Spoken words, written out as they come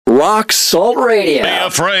Rock Salt Radio. Be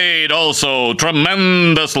afraid also,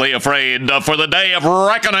 tremendously afraid, for the day of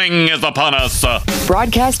reckoning is upon us.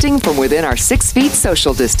 Broadcasting from within our 6 feet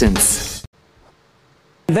social distance.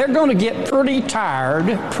 They're going to get pretty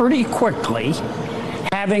tired pretty quickly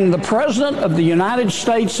having the President of the United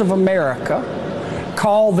States of America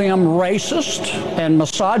call them racist and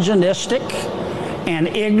misogynistic and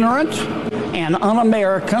ignorant and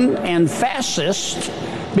un-American and fascist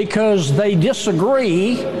because they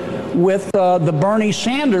disagree with the Bernie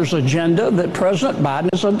Sanders agenda that President Biden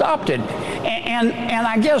has adopted. And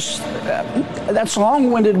I guess that's a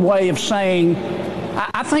long-winded way of saying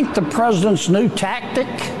I think the president's new tactic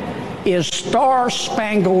is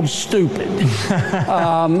star-spangled stupid.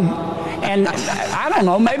 And I don't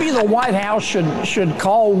know, maybe the White House should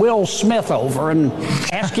call Will Smith over and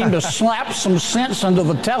ask him to slap some sense into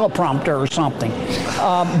the teleprompter or something.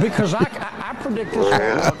 Because I predict this will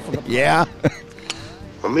work for the Yeah.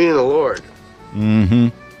 Well, me and the Lord, Mm-hmm.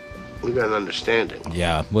 we got an understanding.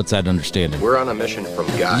 Yeah. What's that understanding? We're on a mission from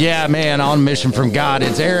God. Yeah, man, on mission from God.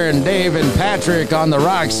 It's Aaron, Dave, and Patrick on the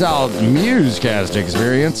Rock Salt Musecast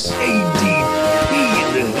Experience.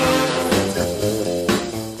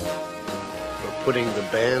 We're putting the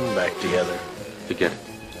band back together. Forget it.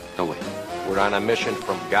 No way. We're on a mission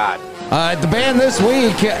from God. The band this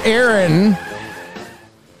week, Aaron.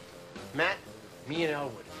 Matt, me and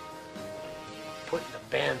Elwood, putting the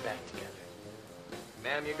band back together.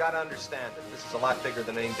 Ma'am, you gotta understand that this is a lot bigger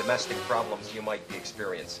than any domestic problems you might be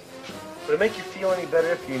experiencing. Would it make you feel any better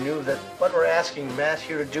if you knew that what we're asking Matt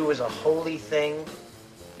here to do is a holy thing?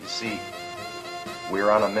 You see,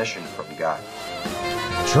 we're on a mission from God.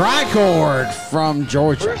 Tricord from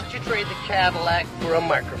Georgia. First you trade the Cadillac for a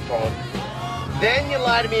microphone. Then you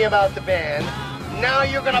lie to me about the band. Now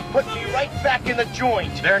you're gonna put me right back in the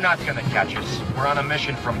joint. They're not gonna catch us. We're on a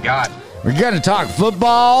mission from God. We're going to talk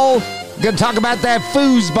football. We're going to talk about that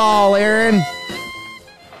foosball, Aaron.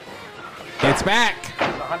 It's back.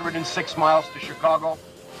 It's 106 miles to Chicago.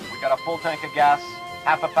 We got a full tank of gas,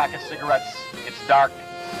 half a pack of cigarettes. It's dark,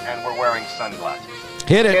 and we're wearing sunglasses.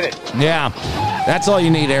 Hit it. Hit it. Yeah. That's all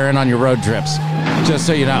you need, Aaron, on your road trips. Just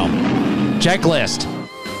so you know. Checklist.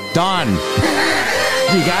 Done.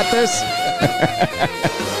 You got this?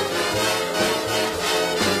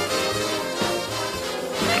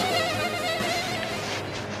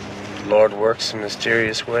 The Lord works in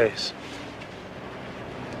mysterious ways.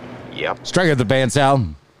 Yep. Strike up the band, Sal.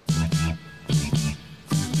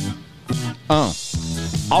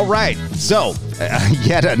 All right. So,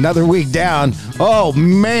 yet another week down. Oh,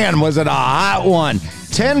 man, was it a hot one.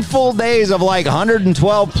 10 full days of like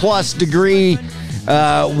 112 plus degree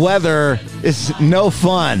weather is no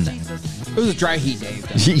fun. It was a dry heat, Dave.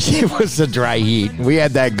 It was a dry heat. We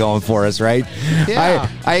had that going for us, right? Yeah.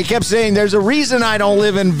 I kept saying there's a reason I don't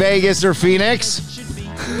live in Vegas or Phoenix.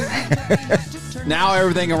 Now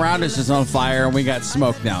everything around us is on fire, and we got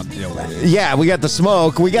smoke now to deal with. Yeah, we got the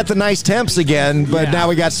smoke. We got the nice temps again, but Yeah. now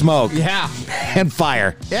we got smoke. Yeah. And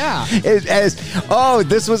fire. Yeah.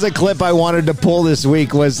 This was a clip I wanted to pull this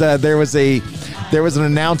week. Was there was an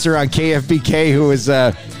announcer on KFBK who was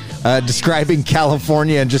describing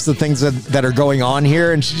California and just the things that are going on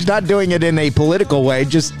here, and she's not doing it in a political way,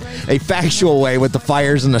 just a factual way with the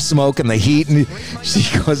fires and the smoke and the heat. And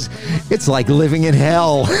she goes, "It's like living in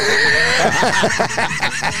hell."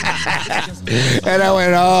 And I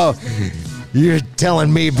went, "Oh, you're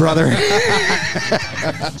telling me, brother."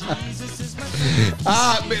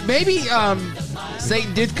 Maybe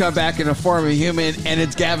Satan did come back in the form of a human, and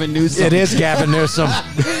it's Gavin Newsom. It is Gavin Newsom.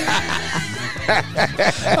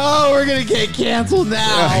 Oh, we're gonna get canceled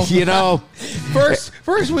now. You know, First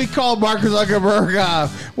we called Mark Zuckerberg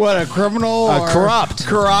a criminal, or corrupt.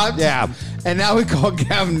 Yeah, and now we call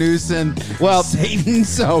Gavin Newsom Satan.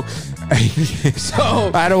 So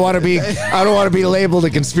I don't want to be labeled a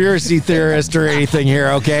conspiracy theorist or anything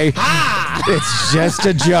here. Okay, it's just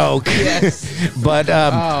a joke. Yes. But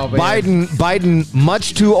Biden,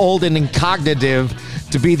 much too old and incognitive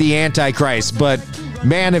to be the Antichrist. But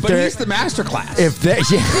man, but he's the master class.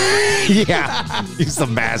 Yeah, he's the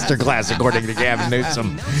master class according to Gavin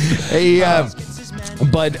Newsom.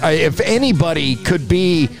 But if anybody could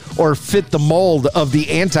be or fit the mold of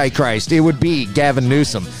the Antichrist, it would be Gavin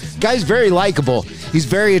Newsom. Guy's very likable. He's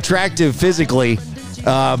very attractive physically.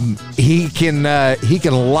 He can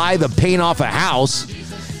lie the paint off a house.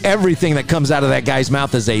 Everything that comes out of that guy's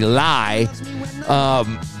mouth is a lie.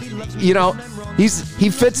 He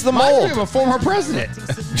fits the mold. Reminds me of a former president.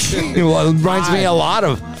 Well, it reminds me a lot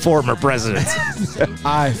of former presidents.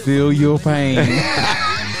 I feel your pain.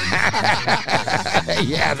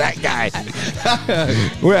 Yeah, that guy.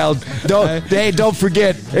 Well, don't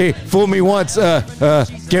forget. Hey, fool me once,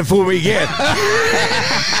 can't fool me again.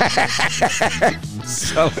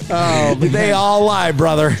 So they all lie,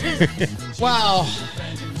 brother. Wow.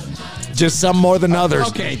 Just some more than others.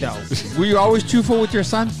 Okay, though. Were you always truthful with your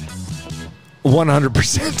son?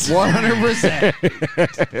 100%.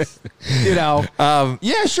 100%. You know.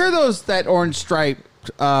 Yeah, sure. That orange stripe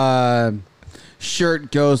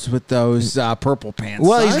shirt goes with those purple pants.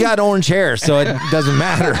 Well, son. he's got orange hair, so it doesn't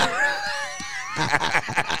matter.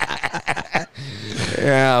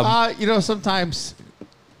 Yeah. You know, sometimes,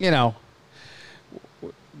 you know,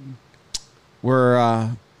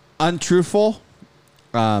 we're untruthful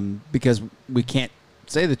because we can't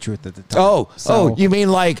say the truth at the time. Oh, you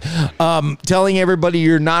mean like telling everybody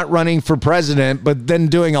you're not running for president, but then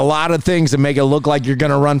doing a lot of things to make it look like you're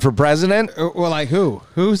going to run for president? Well, like who?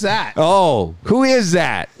 Who's that? Oh, who is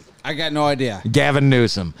that? I got no idea. Gavin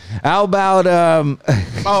Newsom. How about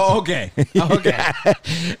Oh, okay. Okay.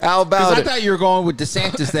 How about I thought you were going with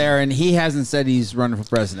DeSantis there, and he hasn't said he's running for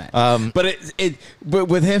president. But but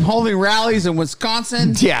with him holding rallies in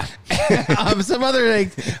Wisconsin, yeah, some other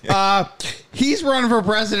things, he's running for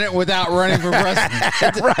president without running for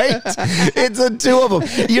president. Right? It's the two of them.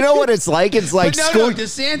 You know what it's like? It's like but no,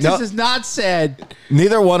 DeSantis has not said.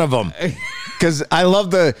 Neither one of them. Because I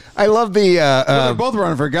love the they're both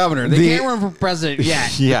running for governor. They can't run for president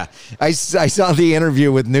yet. Yeah, I saw the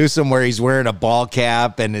interview with Newsom where he's wearing a ball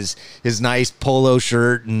cap and his nice polo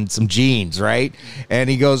shirt and some jeans, right? And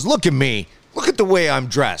he goes, "Look at me. Look at the way I'm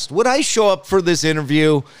dressed. Would I show up for this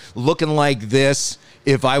interview looking like this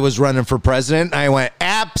if I was running for president?" And I went,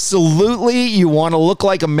 "Absolutely. You want to look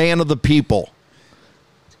like a man of the people.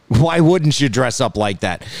 Why wouldn't you dress up like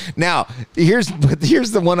that?" Now, here's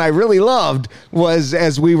the one I really loved was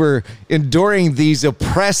as we were enduring these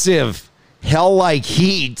oppressive hell-like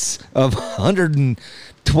heats of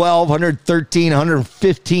 112, 113,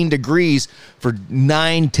 115 degrees for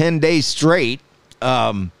 9-10 days straight.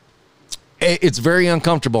 It's very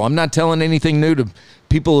uncomfortable. I'm not telling anything new to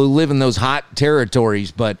people who live in those hot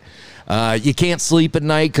territories, but you can't sleep at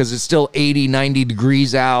night because it's still 80, 90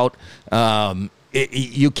 degrees out.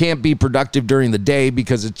 You can't be productive during the day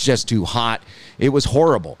because it's just too hot. It was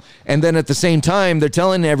horrible. And then at the same time, they're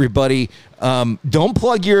telling everybody, don't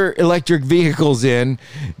plug your electric vehicles in.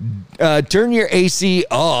 Turn your AC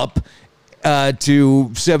up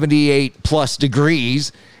to 78 plus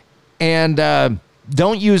degrees. And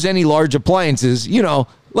don't use any large appliances,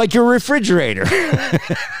 like your refrigerator.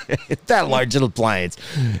 That large little appliance.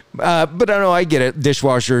 But I know, I get it.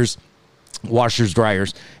 Dishwashers, washers,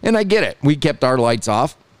 dryers, and I get it. We kept our lights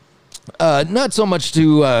off. Not so much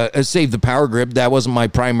to save the power grid. That wasn't my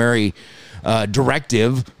primary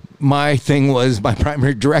directive. My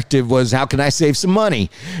primary directive was how can I save some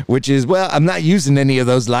money? Which is, well, I'm not using any of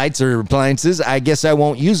those lights or appliances. I guess I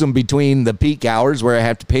won't use them between the peak hours where I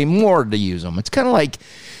have to pay more to use them. It's kind of like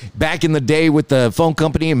back in the day with the phone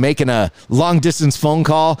company and making a long-distance phone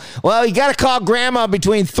call. Well, you got to call Grandma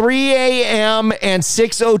between 3 a.m. and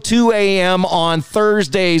 6:02 a.m. on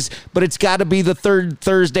Thursdays, but it's got to be the third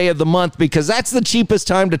Thursday of the month because that's the cheapest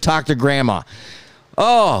time to talk to Grandma.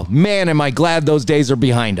 Oh, man, am I glad those days are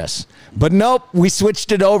behind us. But nope, we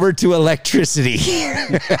switched it over to electricity.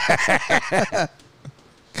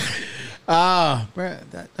 That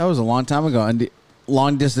was a long time ago. And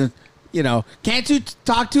long distance, can't you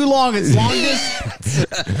talk too long? It's long distance.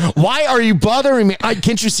 Why are you bothering me?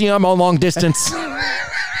 Can't you see I'm on long distance?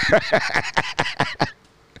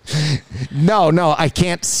 No, I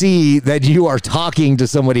can't see that you are talking to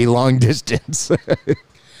somebody long distance.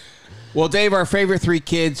 Well, Dave, our favorite three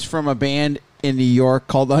kids from a band in New York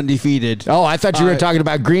called Undefeated. Oh, I thought you were talking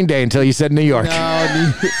about Green Day until you said New York.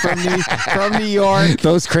 No, from New York.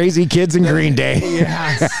 Those crazy kids in Green Day.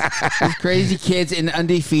 Yes. Those crazy kids in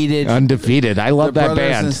Undefeated. Undefeated. I love that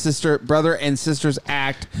band. Brother and Sisters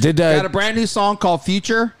Act. Got a brand new song called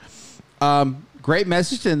Future. Great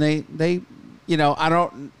message, and they I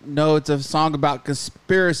don't know it's a song about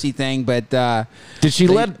conspiracy thing, but did she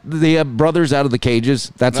let the brothers out of the cages?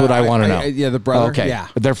 That's what I want to know. Yeah, the brother. Okay, yeah,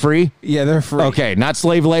 they're free. Yeah, they're free. Okay, not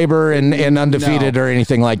slave labor and Undefeated or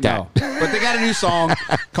anything like that. No. But they got a new song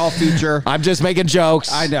called Future. I'm just making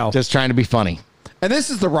jokes. I know, just trying to be funny. And this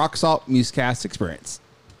is the Rock Salt Musecast experience.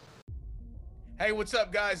 Hey, what's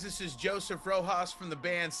up, guys? This is Joseph Rojas from the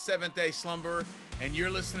band Seventh Day Slumber, and you're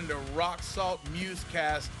listening to Rock Salt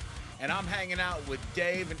Musecast. And I'm hanging out with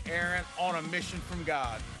Dave and Aaron on a mission from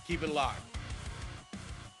God. Keep it locked.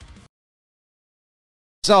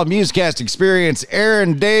 Solid Musecast experience.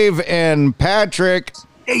 Aaron, Dave, and Patrick.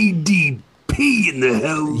 AD P in the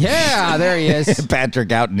house. Yeah, there he is.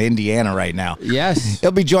 Patrick out in Indiana right now. Yes.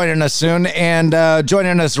 He'll be joining us soon. And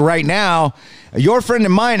joining us right now, your friend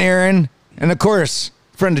of mine, Aaron, and of course,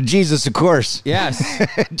 friend of Jesus, of course. Yes.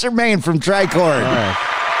 Jermaine from Tricord.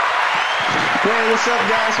 Hey, what's up,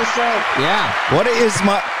 guys? What's up? Yeah. What is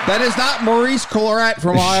my... That is not Maurice Claret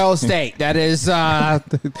from Ohio State. That is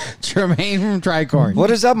Jermaine from Tricord.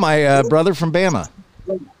 What is up, my brother from Bama?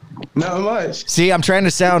 Not much. See, I'm trying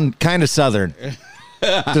to sound kind of Southern.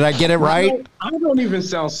 Did I get it right? I don't even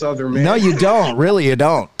sound Southern, man. No, you don't. Really, you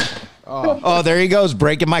don't. Oh, there he goes,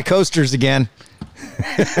 breaking my coasters again.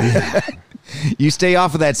 You stay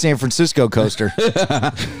off of that San Francisco coaster.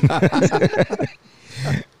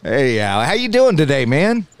 Hey, how you doing today,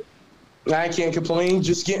 man? I can't complain.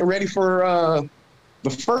 Just getting ready for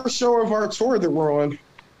the first show of our tour that we're on.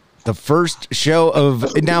 The first show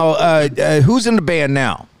of... Now, who's in the band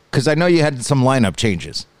now? Because I know you had some lineup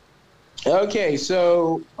changes. Okay,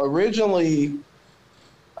 so originally,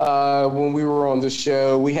 when we were on the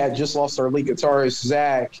show, we had just lost our lead guitarist,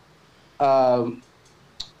 Zach.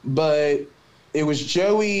 But it was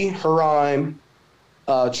Joey, Haran,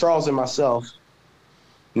 Charles, and myself.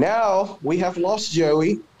 Now we have lost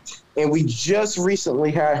Joey, and we just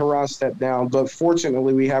recently had Haran step down. But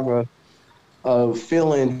fortunately, we have a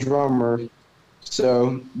fill-in drummer,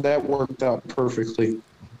 so that worked out perfectly.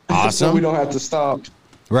 Awesome. So we don't have to stop.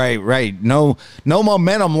 Right. No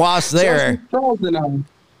momentum lost there. Charles and I.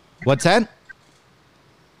 What's that?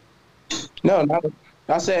 No,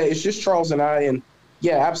 I said it's just Charles and I, and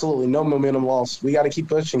yeah, absolutely no momentum lost. We got to keep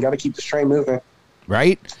pushing, got to keep this train moving.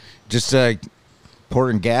 Right? Just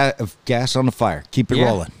pouring gas on the fire. Keep it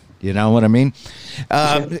rolling. You know what I mean?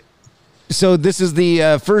 So this is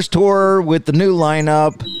the first tour with the new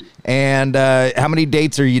lineup, and how many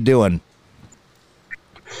dates are you doing?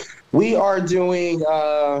 We are doing,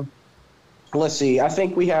 let's see, I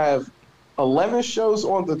think we have 11 shows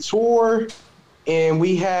on the tour, and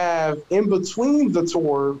we have, in between the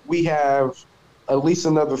tour, we have at least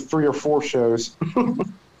another 3 or 4 shows.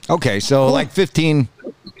 Okay, so like 15,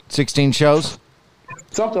 16 shows?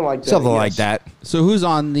 Something like that. Something like that. So who's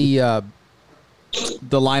on the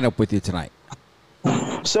lineup with you tonight?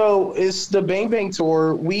 So it's the Bang Bang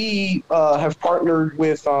Tour. We have partnered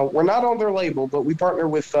with, we're not on their label, but we partner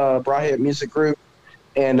with Brawhead Music Group.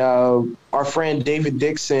 And our friend David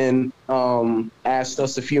Dixon asked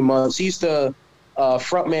us a few months. He's the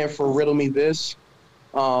frontman for Riddle Me This.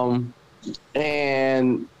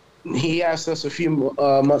 And he asked us a few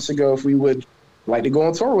months ago if we would like to go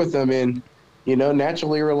on tour with him. And, you know,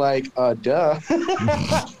 naturally we're like, duh.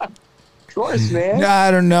 Of course, man. I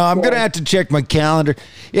don't know. I'm going to have to check my calendar.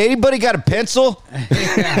 Anybody got a pencil?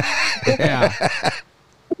 Yeah.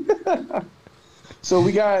 So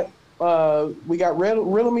we got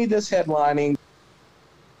Riddle Me This headlining.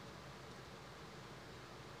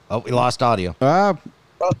 Oh, we lost audio. Uh,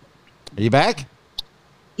 Are you back?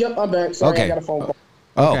 Yep, I'm back. Sorry, Okay. I got a phone call.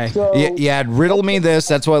 Oh, Okay. So- yeah. Riddle Me This.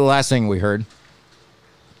 That's what the last thing we heard.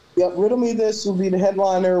 Yep, Riddle Me This will be the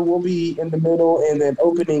headliner. We'll be in the middle, and then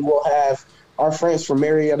opening we'll have our friends from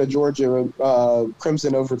Marietta, Georgia,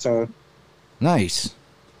 Crimson Overtone. Nice.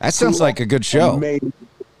 That sounds like a good show. Amazing.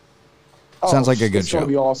 Sounds like a good it's show. It's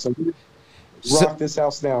gonna be awesome. So- Rock this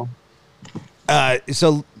house down.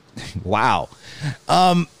 Wow.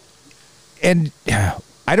 And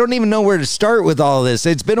I don't even know where to start with all this.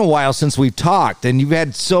 It's been a while since we've talked, and you've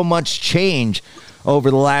had so much change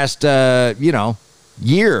over the last,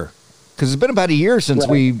 year. Because it's been about a year since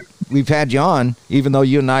we've had you on, even though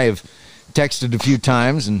you and I have texted a few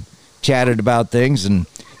times and chatted about things. And,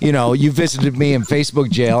 you know, you visited me in Facebook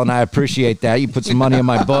jail, and I appreciate that. You put some money in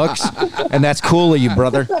my books, and that's cool of you,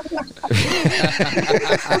 brother.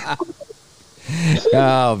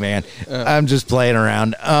 Oh, man. I'm just playing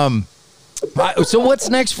around. So what's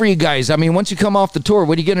next for you guys? I mean, once you come off the tour,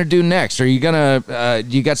 what are you going to do next? Are you going to,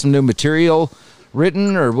 do you got some new material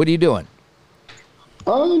written, or what are you doing?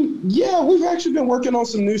 Yeah, we've actually been working on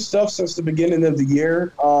some new stuff since the beginning of the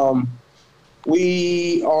year.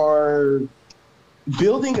 We are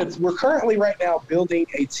we're currently right now building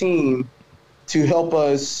a team to help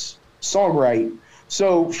us songwrite.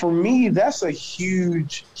 So for me, that's a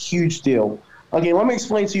huge, huge deal. Okay, let me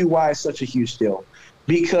explain to you why it's such a huge deal.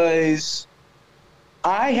 Because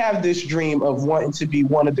I have this dream of wanting to be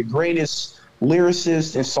one of the greatest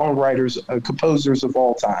lyricists and songwriters, composers of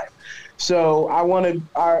all time. So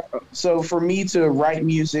so for me to write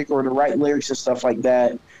music or to write lyrics and stuff like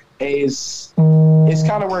that is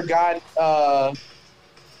kind of where God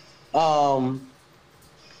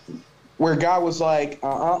was like,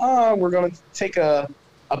 we're gonna take a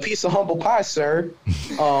piece of humble pie, sir.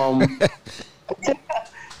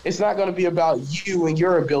 It's not going to be about you and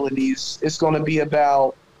your abilities. It's going to be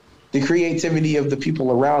about the creativity of the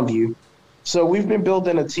people around you. So we've been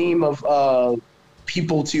building a team of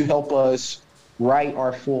people to help us write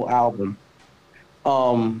our full album.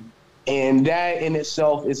 And that in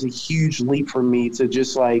itself is a huge leap for me to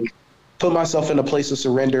just like put myself in a place of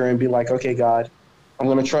surrender and be like, okay, God, I'm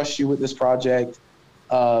going to trust you with this project.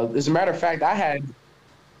 As a matter of fact, I had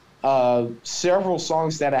several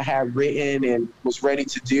songs that I had written and was ready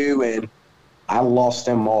to do, and I lost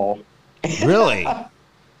them all. Really?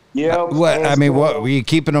 Yeah. What? I mean, what were you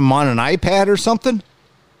keeping them on an iPad or something?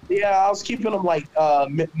 Yeah, I was keeping them like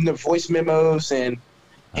voice memos and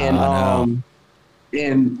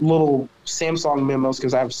little Samsung memos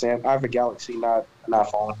because I have a Galaxy, not an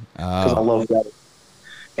iPhone, because I love that.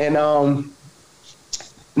 And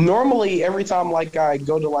normally every time like I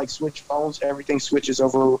go to like switch phones, everything switches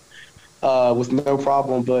over with no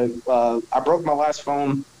problem. But I broke my last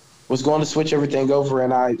phone, was going to switch everything over,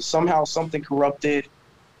 and something corrupted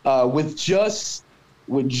with just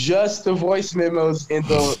the voice memos in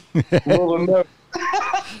the little note.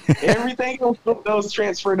 Everything else was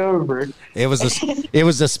transferred over. It was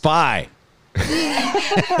a spy.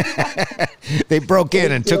 They broke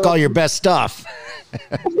in and took all your best stuff.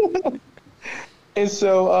 And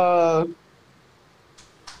so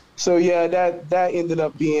yeah, that ended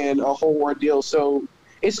up being a whole ordeal. So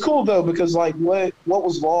it's cool though, because like what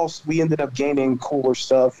was lost, we ended up gaining cooler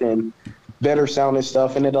stuff and better sounding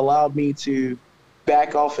stuff, and it allowed me to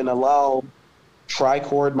back off and allow my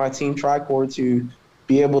team Trichord, to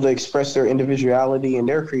be able to express their individuality and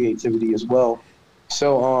their creativity as well.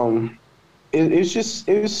 So it's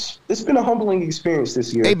been a humbling experience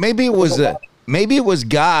this year. Hey, maybe it was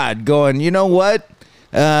God going, you know what?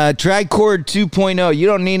 Trichord 2.0, you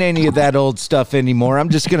don't need any of that old stuff anymore. I'm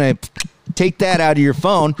just going to take that out of your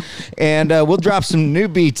phone, and we'll drop some new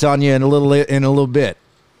beats on you in a little bit.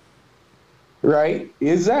 Right,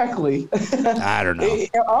 exactly. I don't know.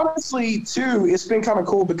 Honestly, too, it's been kind of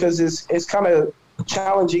cool because it's kind of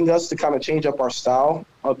challenging us to kind of change up our style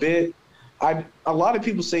a bit. A lot of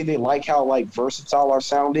people say they like how like versatile our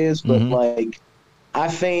sound is, but like I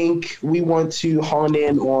think we want to hone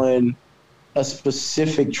in on a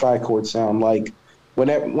specific Trichord sound. Like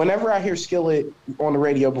whenever I hear Skillet on the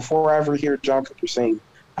radio, before I ever hear John Cooper sing,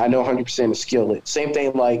 I know 100% is Skillet. Same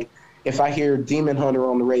thing like if I hear Demon Hunter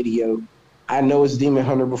on the radio, I know it's Demon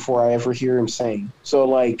Hunter before I ever hear him sing. So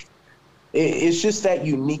like it's just that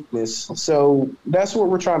uniqueness. So that's what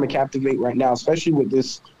we're trying to captivate right now, especially with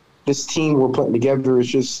this team we're putting together. Is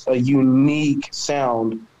just a unique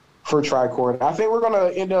sound for Trichord. I think we're going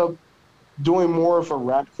to end up doing more of a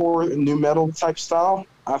rapcore and new metal type style.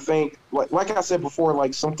 I think, like I said before,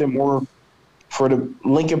 like something more for the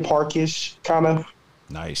Linkin Park-ish kind of.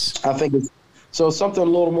 Nice. I think it's something a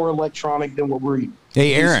little more electronic than what we're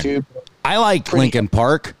Hey, Aaron, used to. I like Linkin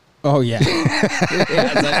Park. Oh, yeah.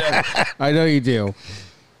 Yes, I know you do.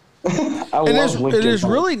 There's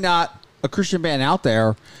really not a Christian band out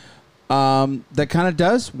there that kind of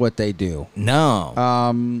does what they do. No.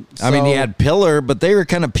 I mean, you had Pillar, but they were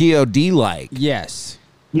kind of POD-like. Yes.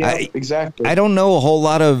 Yeah, exactly. I don't know a whole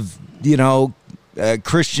lot of,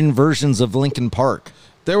 Christian versions of Linkin Park.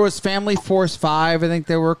 There was Family Force 5, I think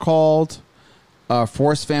they were called.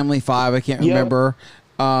 Force Family 5, I can't remember.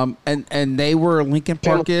 And they were Linkin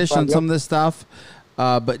Park-ish on some of this stuff.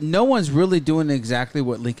 But no one's really doing exactly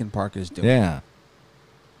what Linkin Park is doing. Yeah.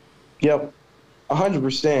 Yep.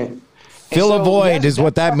 100%. Fill a void is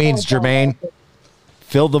what that means, Jermaine.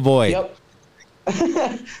 Fill the void. Yep.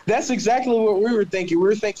 That's exactly what we were thinking. We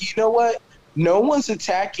were thinking, you know what? No one's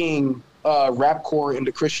attacking rapcore and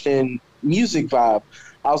the Christian music vibe.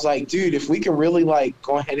 I was like, dude, if we can really like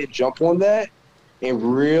go ahead and jump on that and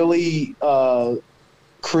really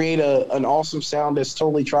create an awesome sound that's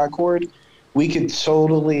totally Trichord, we could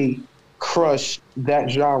totally crush that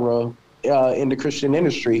genre in the Christian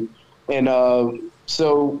industry. And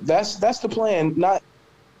so that's the plan. Not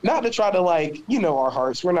to try to like, our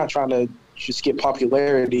hearts. We're not trying to just get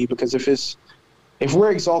popularity, because if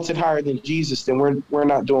we're exalted higher than Jesus, then we're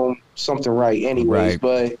not doing something right anyways. Right.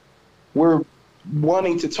 But we're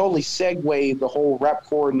wanting to totally segue the whole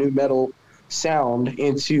rapcore new metal sound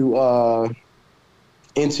into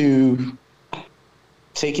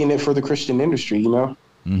taking it for the Christian industry,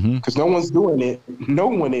 because no one's doing it. No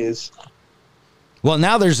one is. Well,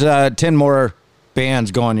 now there's 10 more bands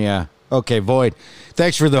going, yeah. Okay, Void.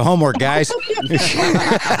 Thanks for the homework, guys.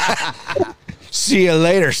 See you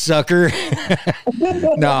later, sucker.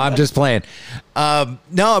 No, I'm just playing.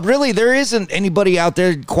 No, really, there isn't anybody out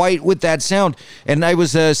there quite with that sound. And I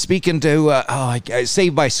was speaking to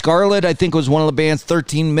Saved by Scarlet, I think was one of the bands.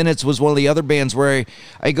 13 Minutes was one of the other bands where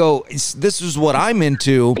I go, this is what I'm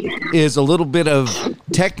into, is a little bit of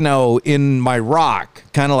techno in my rock,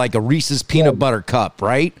 kind of like a Reese's Peanut Butter Cup,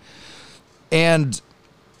 right? And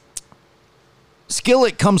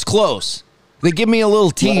Skillet comes close. They give me a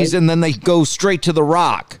little tease, and then they go straight to the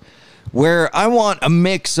rock, where I want a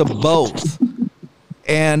mix of both,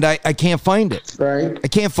 and I can't find it. Right. I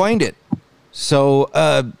can't find it. So,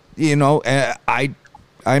 I'm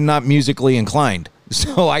not musically inclined,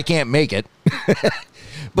 so I can't make it.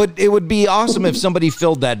 But it would be awesome if somebody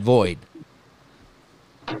filled that void.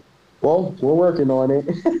 Well, we're working on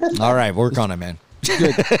it. All right, work on it, man.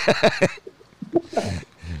 Good.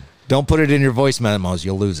 Don't put it in your voice memos.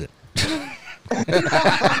 You'll lose it.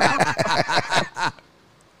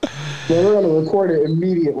 We're going to record it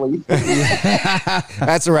immediately.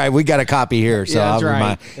 That's all right. We got a copy here, so Yeah, that's I'll right.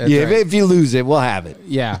 remind. That's Yeah, right. if you lose it, we'll have it.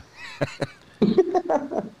 Yeah.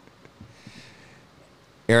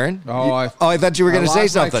 Aaron? I thought you were going to say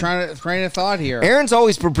something. Train of thought here. Aaron's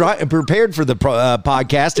always prepared for the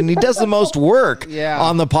podcast, and he does the most work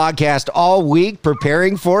on the podcast all week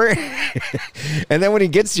preparing for it. And then when he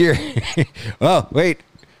gets here, oh, wait.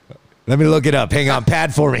 Let me look it up. Hang on.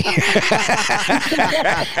 Pad for me.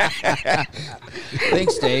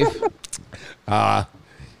 Thanks, Dave. I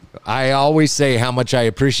always say how much I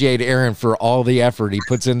appreciate Aaron for all the effort he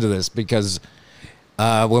puts into this, because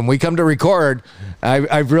when we come to record,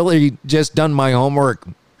 I've really just done my homework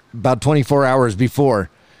about 24 hours before.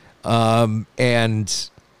 And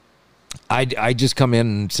I just come in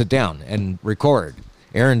and sit down and record.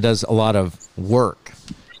 Aaron does a lot of work,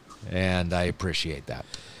 and I appreciate that.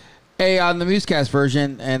 Hey, on the Musecast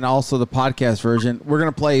version and also the podcast version, we're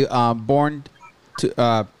going to play Born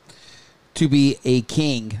to Be a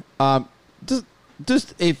King.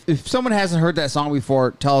 Just if someone hasn't heard that song before,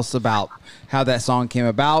 tell us about how that song came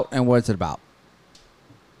about and what it's about.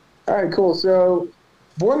 All right, cool. So,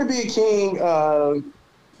 Born to Be a King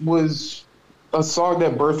was a song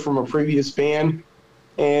that birthed from a previous band.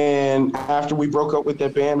 And after we broke up with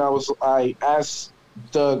that band, I asked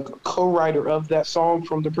the co-writer of that song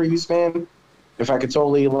from the previous band if I could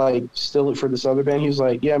totally steal it for this other band. He was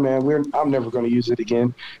like, yeah, man, I'm never going to use it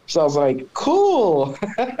again. So I was like, cool.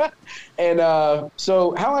 And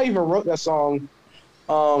so how I even wrote that song,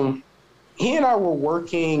 he and I were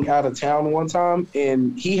working out of town one time,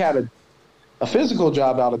 and he had a physical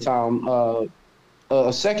job out of town,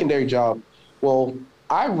 a secondary job. Well,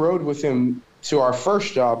 I rode with him to our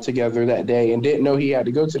first job together that day and didn't know he had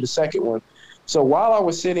to go to the second one. So while I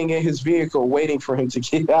was sitting in his vehicle waiting for him to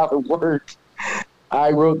get out of work,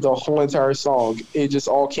 I wrote the whole entire song. It just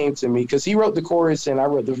all came to me because he wrote the chorus and I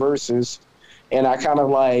wrote the verses, and I kind of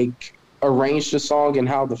arranged the song and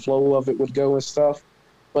how the flow of it would go and stuff.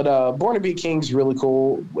 But Born to Be a King's really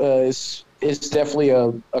cool. It's definitely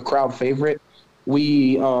a crowd favorite.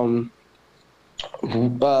 So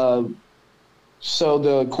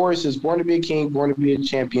the chorus is born to be a king, born to be a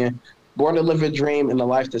champion, born to live a dream, and a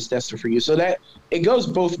life that's destined for you. So that it goes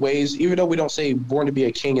both ways. Even though we don't say born to be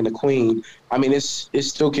a king and a queen, I mean it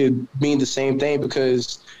still could mean the same thing,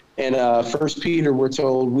 because in 1 Peter we're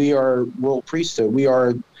told we are royal priesthood. We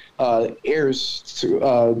are heirs to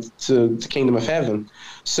the kingdom of heaven.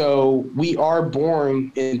 So we are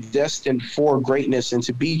born and destined for greatness and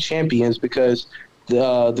to be champions, because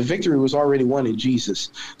the victory was already won in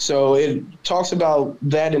Jesus. So it talks about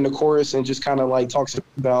that in the chorus, and just kind of talks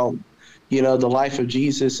about, the life of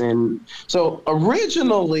Jesus. And so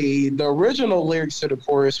originally, the original lyrics to the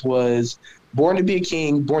chorus was born to be a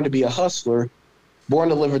king, born to be a hustler, born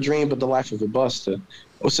to live a dream, but the life of a buster.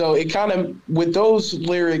 So it kind of, with those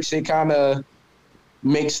lyrics, it kind of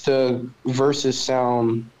makes the verses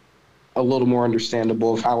sound a little more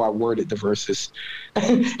understandable of how I worded the verses.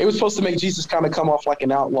 It was supposed to make Jesus kind of come off like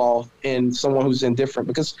an outlaw and someone who's indifferent,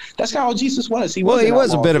 because that's how Jesus was. He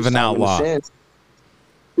was a bit of an outlaw.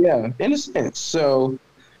 Yeah, in a sense. So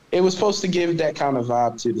it was supposed to give that kind of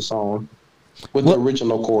vibe to the song with the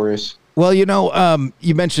original chorus. Well, you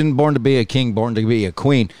mentioned Born to Be a King, Born to Be a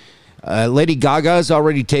Queen. Lady Gaga's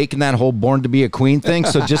already taken that whole Born to Be a Queen thing,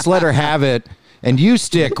 so just let her have it, and you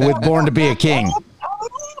stick with Born to Be a King.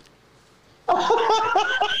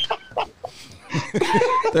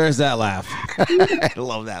 There's that laugh. I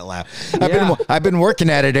love that laugh. I've been working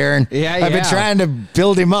at it, Aaron. Yeah, I've been trying to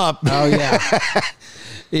build him up. Oh yeah.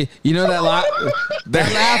 That laugh. That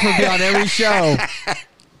laugh will be on every show.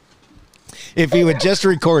 if he would just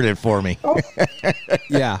record it for me.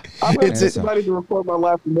 Yeah. I'm going to It's get a- somebody to record my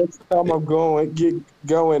laugh the next time I'm get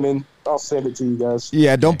going, and I'll send it to you guys.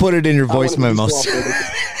 Yeah, don't put it in your voice I wanna be memos.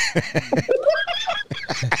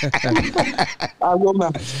 I will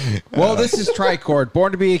not. Well, this is Tricord,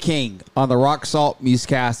 Born to be a King on the Rock Salt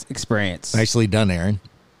Musecast Experience. Nicely done, Aaron.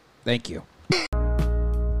 Thank you.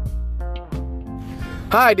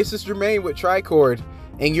 Hi, this is Jermaine with Tricord,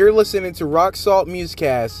 and you're listening to Rock Salt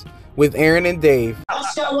Musecast with Aaron and Dave.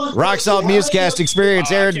 Rock Salt Musecast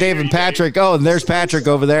Experience, Aaron, Dave, and Patrick. Oh, and there's Patrick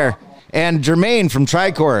over there. And Jermaine from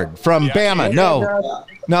Tricord, from Bama.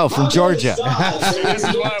 No, from Georgia. This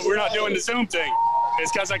is why we're not doing the Zoom thing.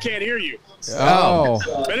 It's because I can't hear you. Oh.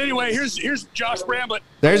 But anyway, here's Josh Bramlett.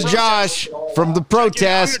 There's Josh from the I'm going to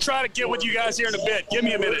protest. try to get with you guys here in a bit. Give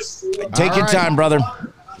me a minute. Take your time, brother.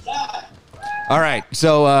 All right,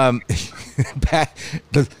 so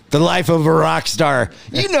the life of a rock star.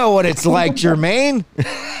 You know what it's like, Jermaine.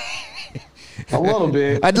 A little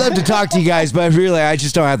bit. I'd love to talk to you guys, but really, I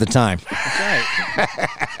just don't have the time.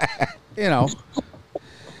 You know,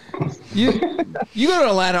 you go to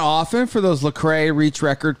Atlanta often for those Lecrae Reach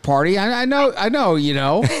Record party. I know. You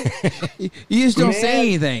know, you just don't say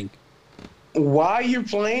anything. While you're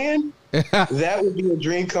playing, that would be a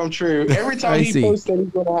dream come true. Every time I he see. posts that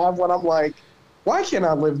he's going to have one, I'm like, why can't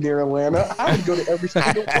I live near Atlanta? I would go to every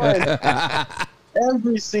single one.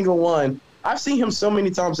 Every single one. I've seen him so many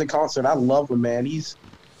times in concert. I love him, man. He's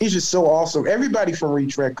just so awesome. Everybody from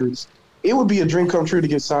Reach Records. It would be a dream come true to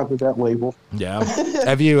get signed to that label. Yeah.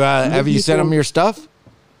 Have you sent him your stuff?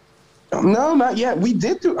 No, not yet. We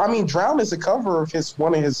did do. I mean, Drown is a cover of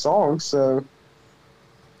one of his songs, so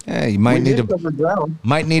Yeah, you might need to cover Drown.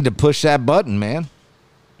 push that button, man.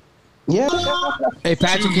 Yeah. Hey,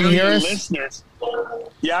 Patrick, can you hear us? Listeners.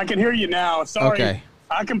 Yeah, I can hear you now. Sorry. Okay.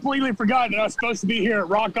 I completely forgot that I was supposed to be here at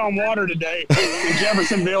Rock on Water today in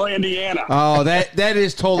Jeffersonville, Indiana. Oh, that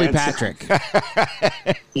is totally Patrick.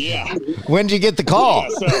 Yeah. When did you get the call?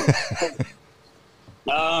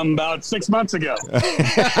 Yeah, so, about 6 months ago.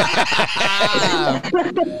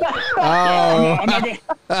 I'm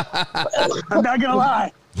not gonna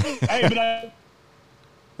lie. Hey, but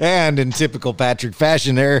And in typical Patrick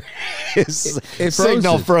fashion, there his It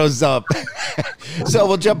signal froze. froze up. So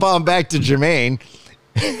we'll jump on back to Jermaine.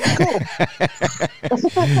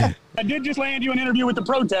 I did just land you an interview with the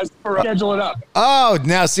protest for schedule it up. Oh,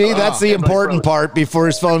 now see, that's the important part before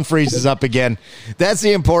his phone freezes up again. That's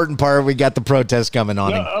the important part. We got the protest coming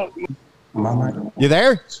on him. You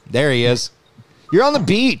there? There he is. You're on the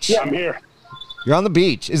beach. Yeah, I'm here. You're on the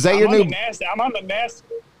beach. Is that I'm your on new?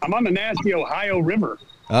 I'm on the nasty Ohio River.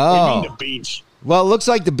 Oh. I mean the beach. Well, it looks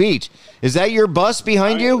like the beach. Is that your bus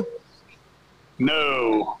behind you?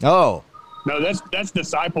 No. Oh. No, that's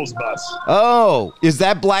Disciples bus. Oh. Is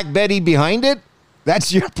that Black Betty behind it?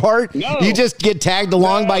 That's your part? No. You just get tagged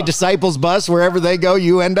along by Disciples bus wherever they go,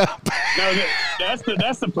 you end up. No, that's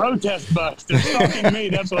the protest bus. They're stalking me.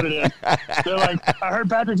 That's what it is. They're like, I heard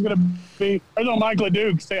Patrick's gonna be. There's no Mike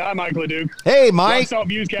LeDuc. Say hi, Mike LeDuc. Hey, Rock Mike. Salt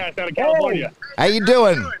Musecast out of California. How you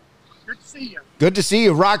doing? Good to see you. Good to see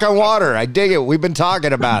you. Rock on Water. I dig it. We've been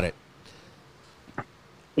talking about it.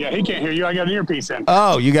 Yeah, he can't hear you. I got an earpiece in.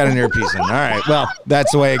 Oh, you got an earpiece in. All right. Well,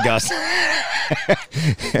 that's the way it goes. Get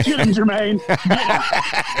him, Jermaine.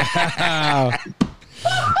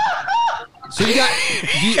 So you got.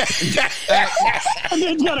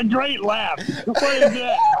 He's got a great laugh. What is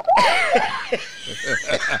that?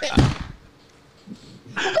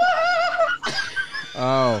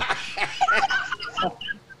 Oh.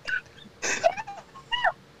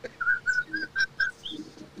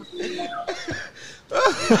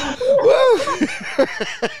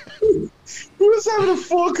 He was having a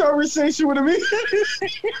full conversation with me.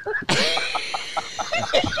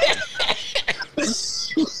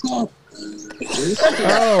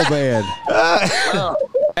 Oh man.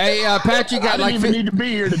 Hey, Pat, you got I like didn't even need to be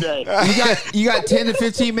here today. you got 10 to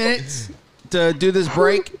 15 minutes to do this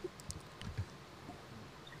break.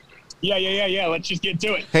 Yeah. Let's just get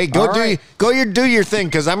to it. Hey, go do your thing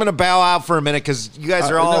because I'm going to bow out for a minute because you guys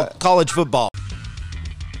are all college football.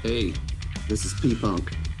 Hey, this is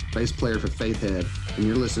P-Funk, bass player for Faithhead, and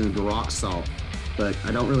you're listening to Rock Salt. But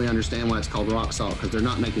I don't really understand why it's called Rock Salt because they're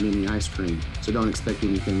not making any ice cream, so don't expect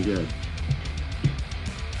anything good.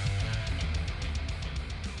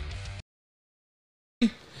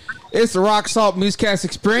 It's the Rock Salt Musecast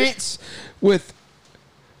Experience with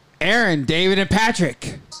Aaron, David, and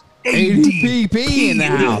Patrick. ADPP in the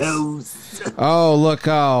house. Oh, look.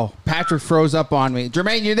 Oh, Patrick froze up on me.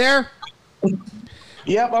 Jermaine, you there?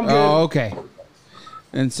 Yep, I'm good. Oh, okay.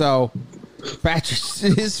 And so, Patrick,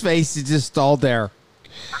 his face is just all there.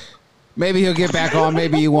 Maybe he'll get back on.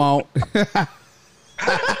 Maybe he won't.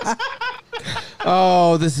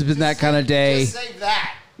 Oh, this has been that kind of day. Just save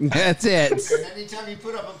that. That's it. And anytime you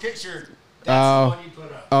put up a picture, that's the one you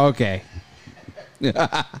put up. Okay.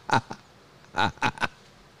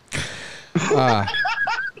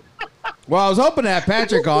 Well, I was hoping to have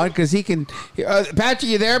Patrick on because he can. Patrick,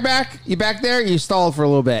 you there? You back there? You stalled for a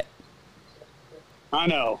little bit. I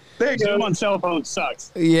know. There you go. Zoom on cell phone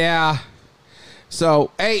sucks. Yeah. So,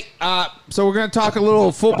 hey, so we're going to talk a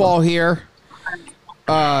little football here.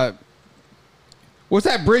 What's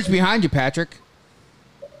that bridge behind you, Patrick?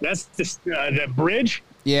 That's the bridge.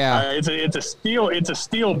 Yeah. It's a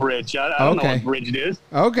steel bridge. I don't know what bridge it is.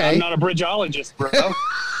 Okay. I'm not a bridgeologist, bro.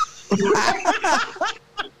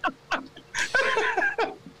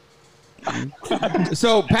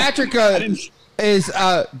 So Patrick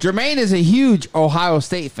Jermaine is a huge Ohio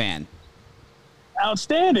State fan.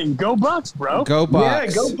 Outstanding. Go Bucks, bro. Go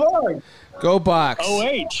Bucks. Yeah, go Bucks. Go Bucks.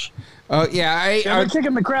 OH. Oh yeah, They're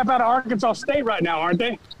kicking the crap out of Arkansas State right now, aren't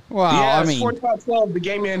they? Well, Yeah, I it's mean, 45-12. The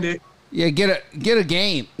game ended. yeah, get a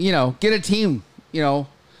game. Get a team.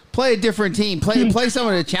 Play a different team. Play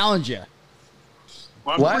someone to challenge you.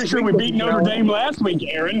 Well, I'm pretty sure we beat Notre Dame last week,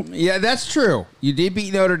 Aaron. Yeah, that's true. You did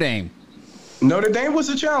beat Notre Dame. Notre Dame was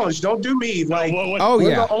a challenge. Don't do me. Like, we're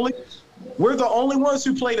the only ones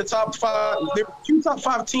who play the top five. There are 2 top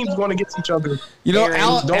 5 teams going against each other.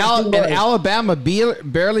 Alabama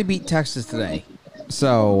barely beat Texas today.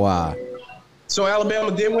 So. So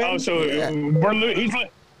Alabama did win. Oh, so he's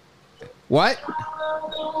like. What?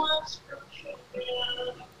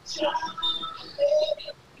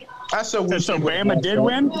 So Bama did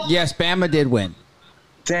win? Yes, Bama did win.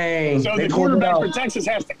 Dang. So the quarterback for Texas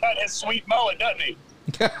has to cut his sweet mullet, doesn't he?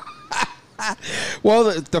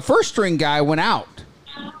 Well, the first string guy went out,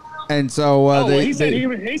 and so he said he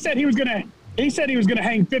was gonna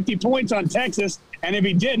hang 50 points on Texas, and if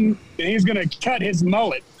he didn't, then he's gonna cut his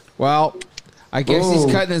mullet. Well, I guess he's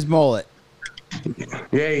cutting his mullet.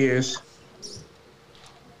 Yeah, he is.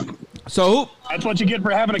 So that's what you get for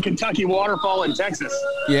having a Kentucky waterfall in Texas.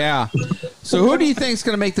 Yeah. So who do you think is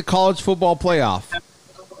going to make the college football playoff?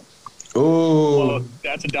 Oh, well,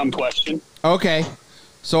 that's a dumb question. Okay.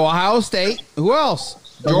 So Ohio State. Who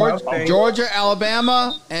else? Georgia,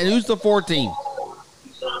 Alabama, and who's the 4th team?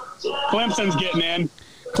 Clemson's getting in.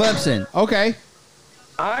 Clemson. Okay.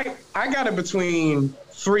 I got it between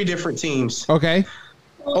 3 different teams. Okay.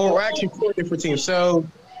 Or actually 4 different teams. So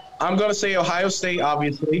I'm going to say Ohio State,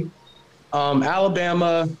 obviously.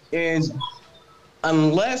 Alabama, and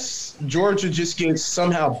unless Georgia just gets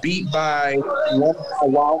somehow beat by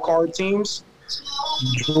wild card teams,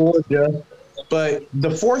 Georgia. But the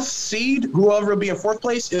 4th seed, whoever will be in 4th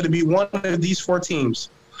place, it'll be one of these 4 teams.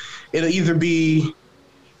 It'll either be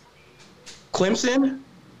Clemson,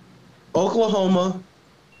 Oklahoma,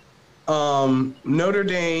 Notre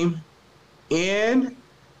Dame, and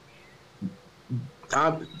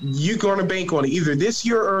you're going to bank on it either this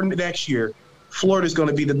year or next year. Florida's going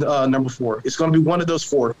to be the number 4. It's going to be one of those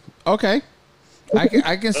 4. Okay.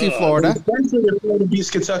 I can see Florida. Especially if Florida beats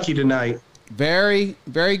Kentucky tonight. Very,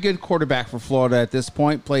 very good quarterback for Florida at this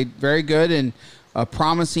point. Played very good and a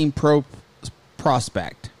promising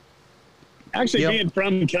prospect. Actually, being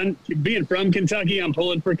from Kentucky, I'm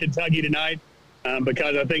pulling for Kentucky tonight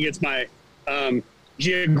because I think it's my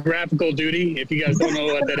geographical duty. If you guys don't know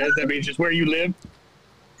what that is, that means just where you live.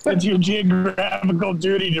 It's your geographical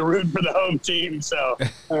duty to root for the home team. So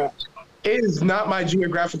it is not my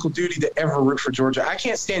geographical duty to ever root for Georgia. I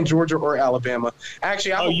can't stand Georgia or Alabama.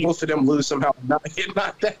 Actually, I hope both of them lose somehow. Not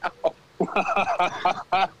down.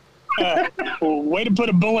 Way to put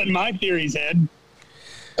a bullet in my theory's head.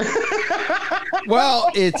 Well,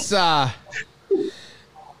 it's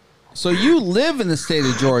so you live in the state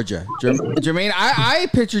of Georgia, Jermaine. I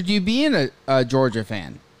pictured you being a Georgia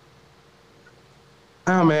fan.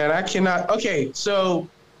 Oh man, I cannot. Okay, so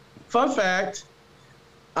fun fact.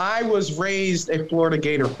 I was raised a Florida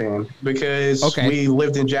Gator fan because we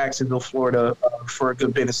lived in Jacksonville, Florida for a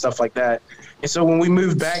good bit and stuff like that. And so when we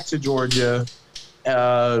moved back to Georgia,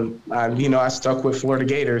 I stuck with Florida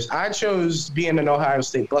Gators. I chose being an Ohio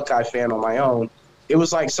State Buckeye fan on my own. It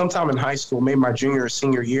was like sometime in high school, maybe my junior or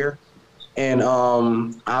senior year. And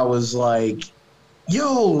I was like,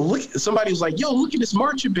 somebody was like, look at this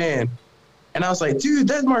marching band. And I was like, dude,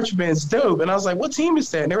 that marching band's dope. And I was like, what team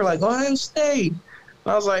is that? And they were like, Ohio State.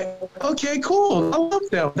 And I was like, okay, cool. I love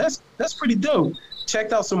them. That's pretty dope.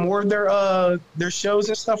 Checked out some more of their shows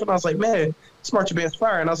and stuff, and I was like, man, this marching band's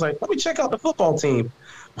fire. And I was like, let me check out the football team.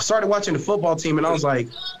 I started watching the football team, and I was like,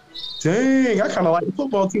 dang, I kind of like the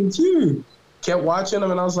football team too. kept watching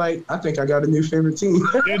them, and I was like, I think I got a new favorite team.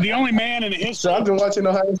 Dude, the only man in the history. So I've been watching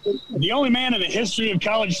Ohio State. The only man in the history of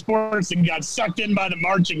college sports that got sucked in by the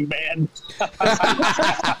marching band. I'm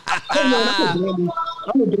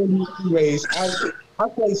a band anyways. I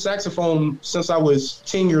played saxophone since I was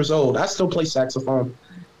 10 years old. I still play saxophone.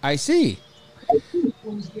 I see.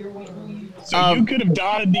 So you could have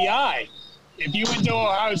dotted the I. If you went to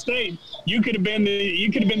Ohio State, you could have been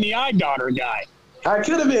the eye daughter guy. I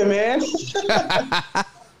could have been, man.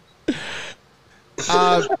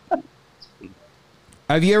 Have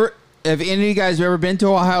any of you guys ever been to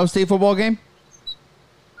an Ohio State football game?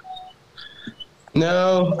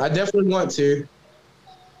 No, I definitely want to.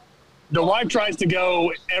 The wife tries to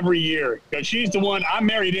go every year because she's the one. I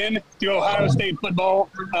married in to Ohio State football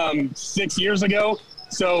 6 years ago.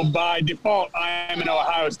 So by default, I am an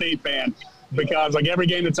Ohio State fan because like every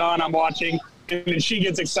game that's on, I'm watching. And then she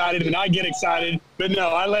gets excited and I get excited. But no,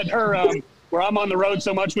 I let her, where I'm on the road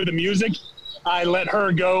so much with the music, I let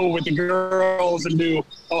her go with the girls and do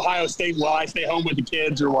Ohio State while I stay home with the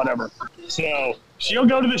kids or whatever. So she'll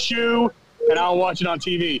go to the shoe and I'll watch it on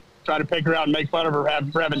TV. Try to pick her out and make fun of her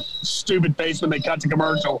for having stupid face when they cut to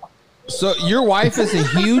commercial. So your wife is a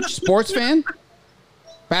huge sports fan,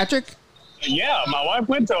 Patrick? Yeah, my wife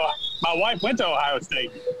went to Ohio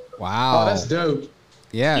State. Wow, Oh, that's dope.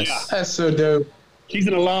 yes, Yeah. That's so dope. She's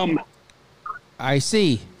an alum. I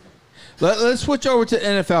see. Let's switch over to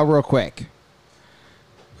NFL real quick.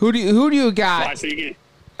 Who do you Why, got? so you get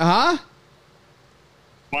Huh?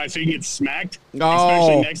 why so you get smacked? Oh.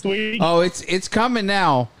 Especially next week. Oh, it's coming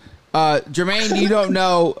now. Jermaine, you don't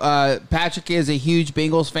know. Patrick is a huge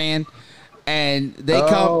Bengals fan, and they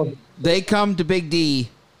come to Big D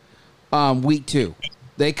week 2.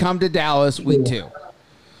 They come to Dallas week 2.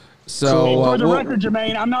 So for the record,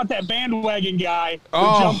 Jermaine, I'm not that bandwagon guy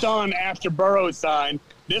who jumped on after Burrow signed.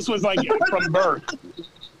 This was like from birth.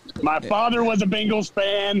 My father was a Bengals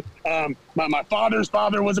fan. My father's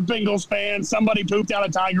father was a Bengals fan. Somebody pooped out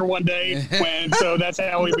a tiger one day, so that's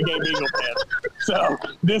how we became Bengals fans. So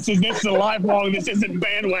this is a lifelong. This isn't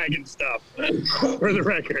bandwagon stuff. For the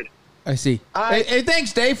record. I see. Hey,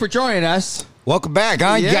 thanks, Dave, for joining us. Welcome back,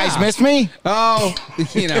 huh? You Yeah. guys missed me? Oh,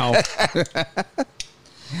 you know.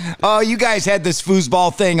 Oh, you guys had this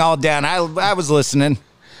foosball thing all down. I was listening.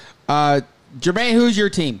 Jermaine, who's your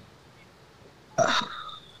team?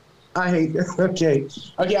 I hate that.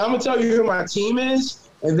 Okay, I'm gonna tell you who my team is,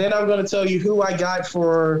 and then I'm gonna tell you who I got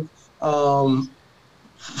for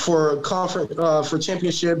conference for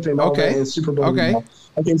championship and all that and Super Bowl. Okay.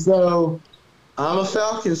 Okay, so I'm a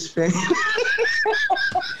Falcons fan.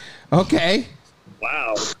 Okay.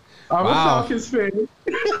 Wow. I'm a Falcons fan.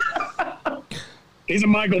 He's a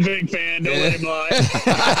Michael Vick fan. Don't let him lie.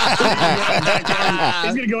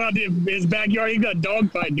 He's going to go out to his backyard. He's got a dog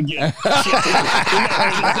fight to get.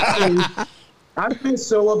 I've been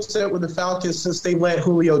so upset with the Falcons since they let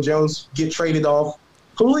Julio Jones get traded off.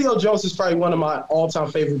 Julio Jones is probably one of my all-time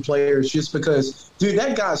favorite players just because, dude,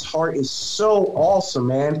 that guy's heart is so awesome,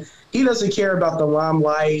 man. He doesn't care about the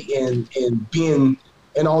limelight and being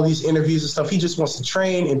in all these interviews and stuff. He just wants to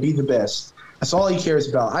train and be the best. That's all he cares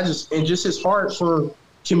about. Just his heart for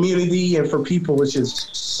community and for people, which is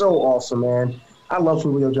so awesome, man. I love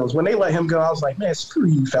Julio Jones. When they let him go, I was like, man, screw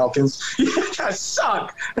you, Falcons. You guys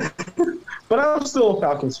suck. But I'm still a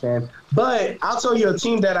Falcons fan. But I'll tell you a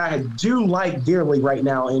team that I do like dearly right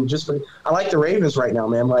now, and I like the Ravens right now,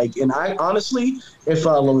 man. And I honestly, if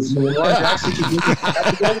Lamar Jackson can get his crap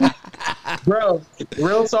together, bro,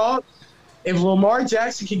 real talk. If Lamar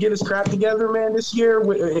Jackson can get his crap together, man, this year,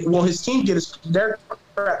 his team get their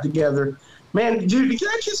crap together, man, dude,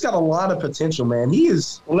 that kid's got a lot of potential, man. He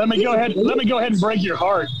is. Let me go ahead and break your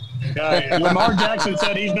heart. Lamar Jackson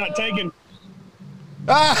said he's not taking.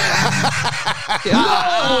 No,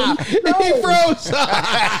 he froze.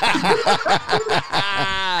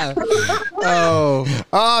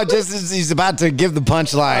 Oh, just as he's about to give the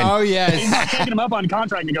punchline. Oh, yes. He's not taking him up on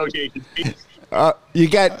contract negotiations. You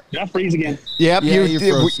got. Did I freeze again? Yep, Yeah,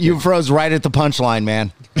 you froze right at the punchline,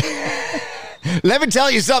 man. Let me tell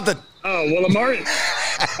you something. Oh, well, Lamar. Let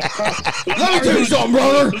me tell you something,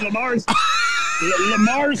 brother.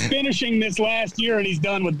 Lamar's finishing this last year, and he's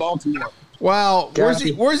done with Baltimore. Wow, where's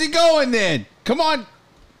he going then? Come on.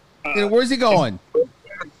 Where's he going?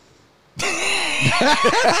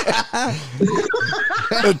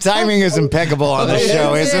 The timing is impeccable on the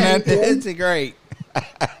show, isn't it? It's great.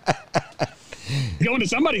 Going to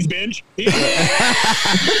somebody's bench.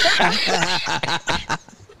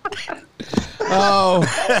 Oh.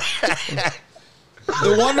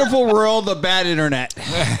 The wonderful world of bad internet.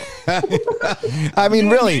 I mean,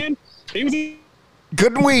 really. Man, he was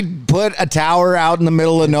Couldn't we put a tower out in the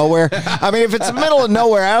middle of nowhere? I mean, if it's the middle of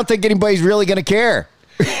nowhere, I don't think anybody's really going to care.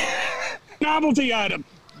 Novelty item.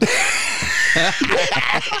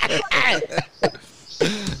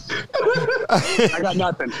 I got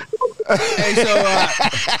nothing. Hey, so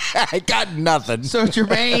I got nothing. So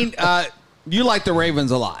Jermaine, you like the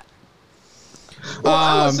Ravens a lot. Well,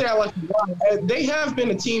 I would say I like them. They have been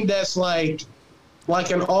a team that's like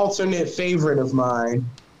an alternate favorite of mine.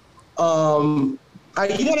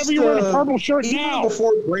 Whatever you wear a purple shirt now.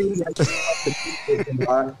 Before Brady,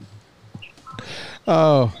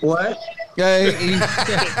 Oh. What?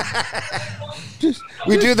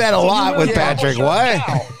 We do that a lot with Patrick. What?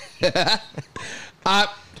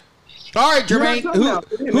 All right, Jermaine.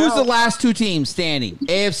 Who's the last two teams standing?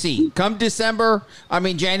 AFC. Come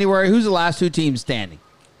January. Who's the last two teams standing?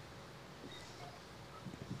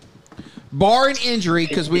 Barring injury,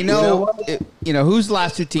 because we know, who's the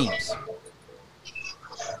last two teams?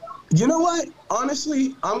 You know what?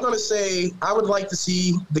 Honestly, I'm going to say I would like to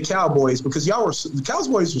see the Cowboys because the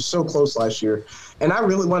Cowboys were so close last year, and I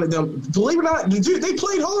really wanted them. Believe it or not, dude, they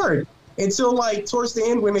played hard until like towards the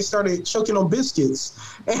end when they started choking on biscuits.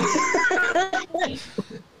 And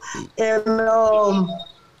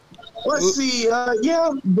let's see,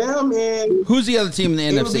 them and who's the other team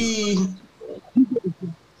in the NFC?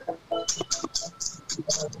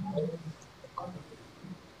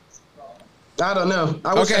 I don't know.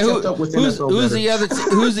 I wish I kept up with who's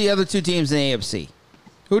the other two teams in the AFC?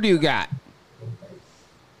 Who do you got?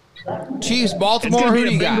 Chiefs, Baltimore. Who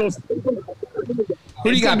do you got?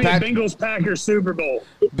 Who do you got, Pat? Bengals Packers Super Bowl.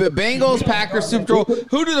 Bengals Packers Super Bowl.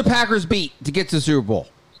 Who do the Packers beat to get to the Super Bowl?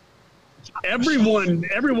 Everyone,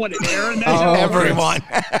 Aaron. Everyone.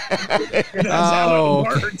 That's how it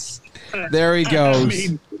works. There he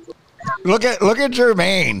goes. Look at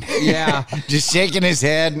Jermaine. Yeah, just shaking his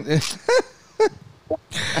head.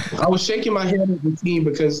 I was shaking my head at the team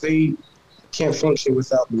because they can't function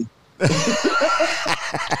without me.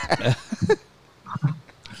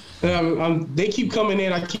 They keep coming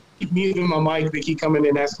in. I keep muting my mic. They keep coming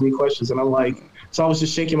in asking me questions, and I'm like, so I was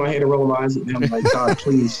just shaking my head and rolling my eyes at them, like, God,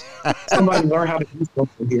 please, somebody learn how to do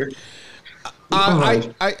something here.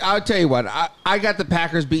 I'll tell you what. I got the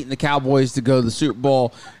Packers beating the Cowboys to go to the Super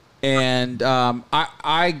Bowl, and I'm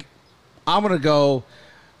gonna go.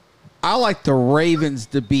 I like the Ravens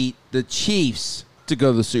to beat the Chiefs to go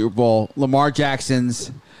to the Super Bowl. Lamar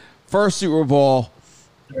Jackson's first Super Bowl,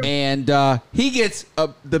 and he gets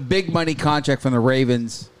the big money contract from the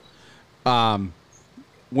Ravens when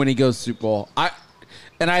he goes to the Super Bowl. I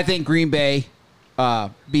think Green Bay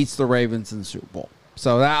beats the Ravens in the Super Bowl.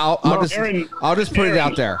 So I'll just put it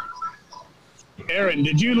out there. Aaron,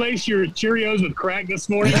 did you lace your Cheerios with crack this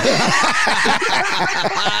morning?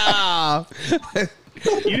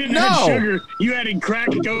 You didn't have sugar. You had crack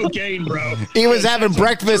cocaine, bro. He was having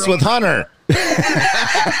breakfast with Hunter.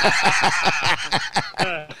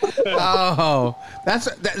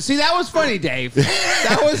 See, that was funny, Dave.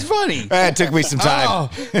 That was funny. It took me some time.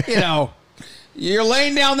 You're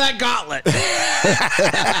laying down that gauntlet.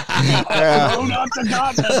 Hold up the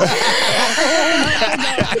gauntlet.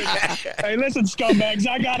 Hey, listen, scumbags,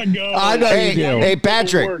 I gotta go. I know you do. Hey,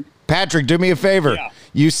 Patrick, do me a favor. Yeah.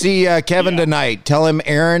 You see Kevin tonight. Tell him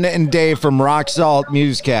Aaron and Dave from Rock Salt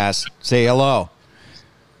Musecast. Say hello.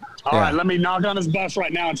 All right, let me knock on his bus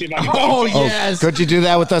right now and see if I can. Oh, yes. Could you do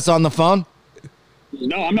that with us on the phone?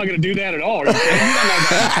 No, I'm not going to do that at all. You don't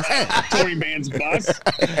know touring band's bus.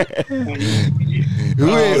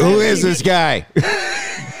 Who is this guy?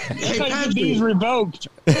 He's revoked.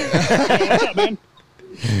 Hey, what's up, man?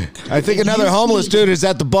 I think another homeless dude is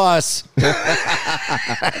at the bus.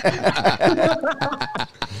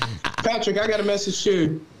 Patrick, I got a message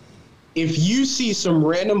too. If you see some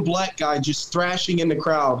random black guy just thrashing in the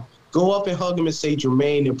crowd, go up and hug him and say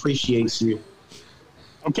Jermaine appreciates you.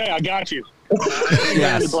 Okay, I got you.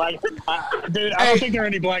 Yes. Dude, I don't think there are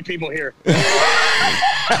any black people here.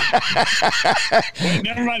 Wait,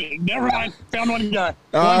 never mind. Found one guy.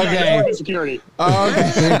 Okay. Security.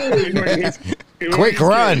 Okay. Quick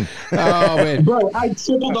run. Oh, man. Bro, I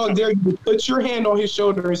triple dog dare you to put your hand on his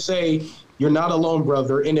shoulder and say, "You're not alone,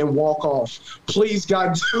 brother," and then walk off. Please,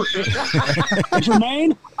 God, do it.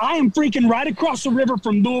 Jermaine, I am freaking right across the river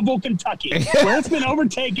from Louisville, Kentucky, where it's been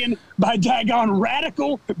overtaken by daggone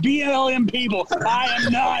radical BLM people. I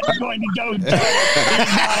am not going to go do it.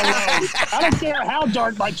 He's not alone. I don't care how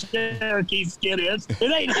dark my Cherokee skin is.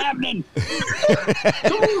 It ain't happening.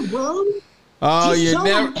 Come on, bro. Oh, you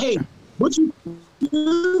never. Hey, what you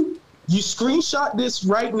do? You screenshot this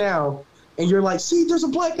right now. and you're like, see, there's a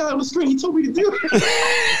black guy on the screen. He told me to do it.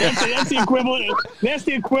 That's the equivalent. That's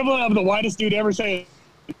the equivalent of the whitest dude ever saying,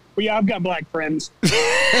 "Well, yeah, I've got black friends."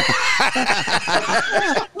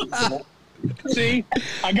 See,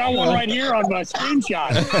 I got one right here on my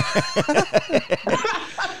screenshot.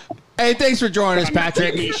 Hey, thanks for joining us,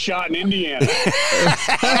 Patrick. He shot in Indiana.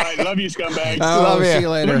 All right, love you, scumbags. Love you. See you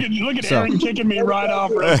later. Look at Aaron kicking me right off.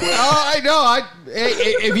 Real quick. Oh, I know.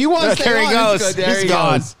 If you want to stay there he on, goes. there He's he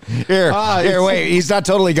gone. goes. Here, wait. He's not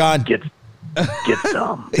totally gone. Get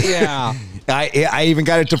some. Yeah. I even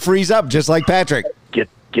got it to freeze up, just like Patrick. Get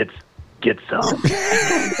some.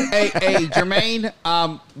 hey, Jermaine.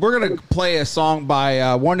 We're gonna play a song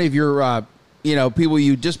by one of your, people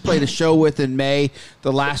you just played a show with in May,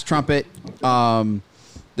 The Last Trumpet, The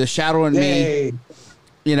Shadow and Me.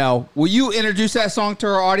 Will you introduce that song to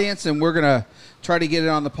our audience, and we're gonna try to get it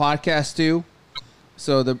on the podcast too.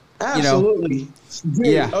 So absolutely. Dude,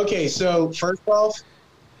 yeah. Okay, so first off,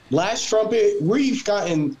 Last Trumpet, we've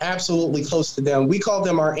gotten absolutely close to them. We call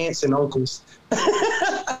them our aunts and uncles.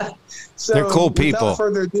 So they're cool people. Without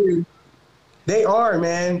further ado, they are,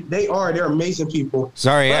 man. They are. They're amazing people.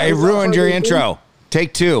 Sorry, I ruined your intro.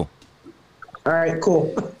 Take 2. All right,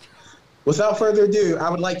 cool. Without further ado, I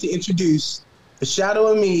would like to introduce The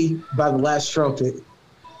Shadow and Me by The Last Trumpet.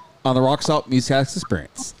 On the Rock Salt Musicast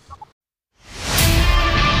Experience.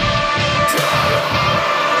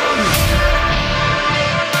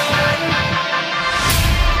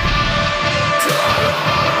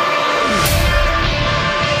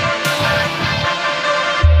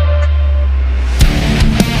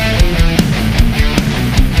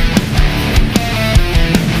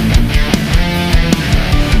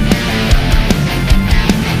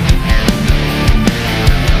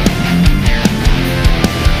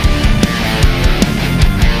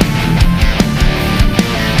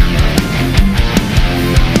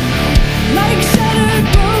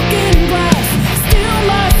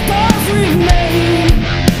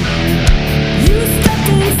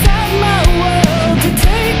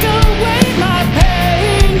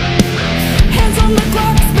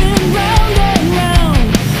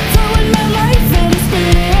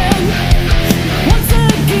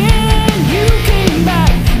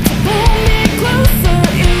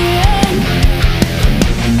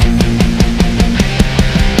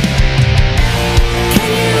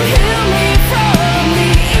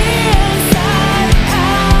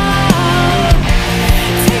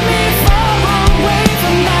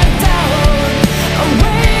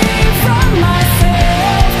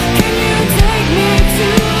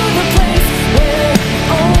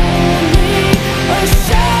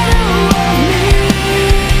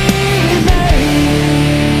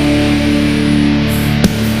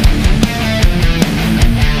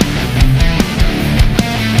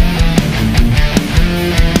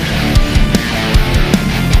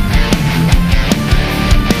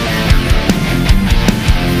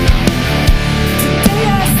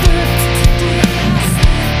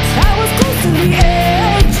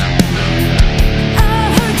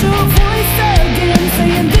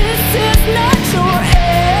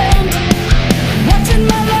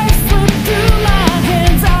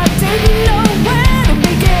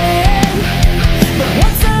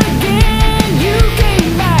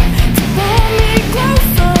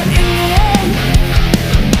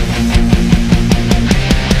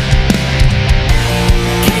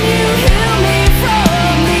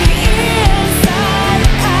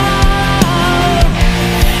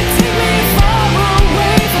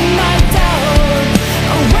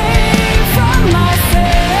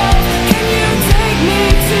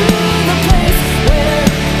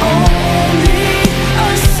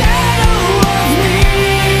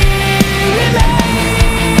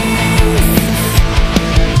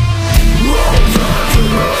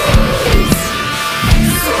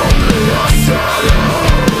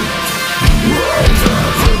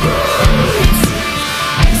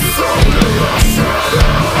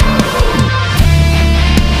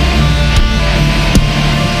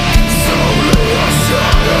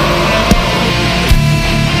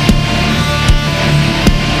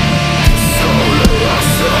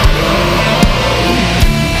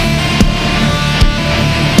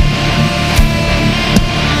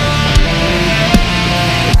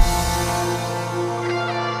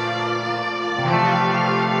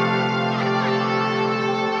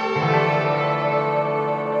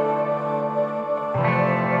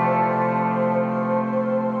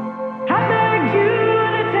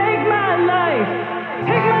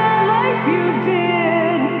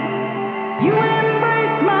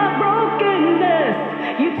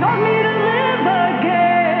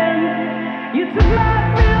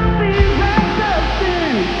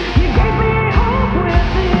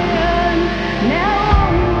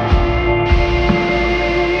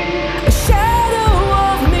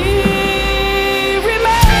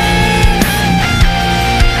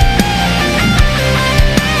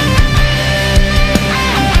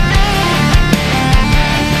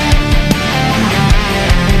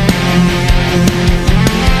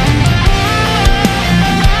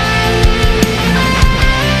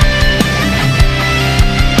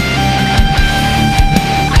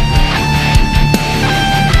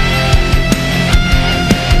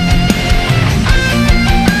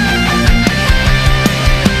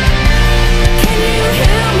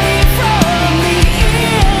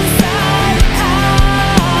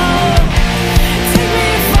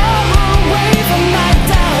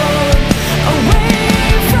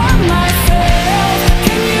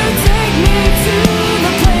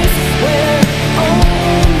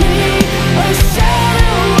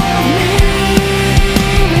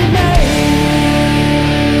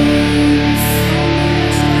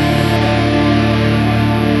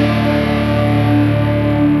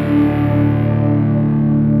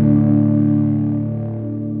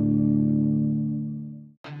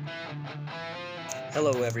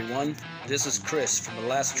 this is Chris from The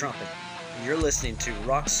Last Trumpet, and you're listening to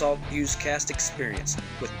Rock Salt Newscast Experience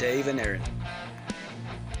with Dave and Aaron.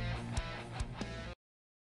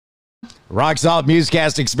 Rock Salt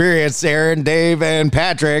Musecast Experience, Aaron, Dave, and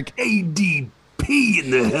Patrick. ADP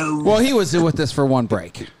in the house. Well, he was with us for one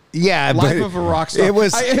break. Yeah, Life but of a rock star. it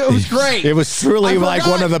was great. It was truly like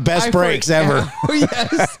one of the best breaks ever.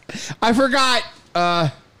 Yes, I forgot.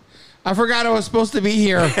 I was supposed to be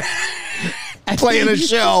here playing a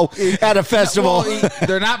show at a festival. Well,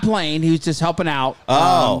 they're not playing. He was just helping out.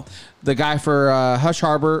 The guy for Hush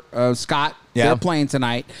Harbor, Scott. Yeah. They're playing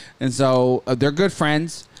tonight, and so they're good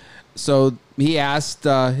friends. So he asked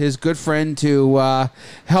his good friend to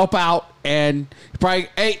help out, and probably,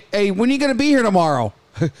 hey, when are you going to be here tomorrow?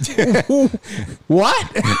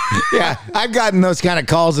 What? Yeah, I've gotten those kind of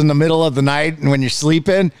calls in the middle of the night and when you're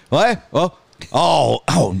sleeping. What?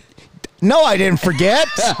 Oh, no, I didn't forget.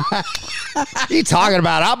 What are you talking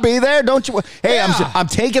about? I'll be there. Don't you? Hey, Yeah. I'm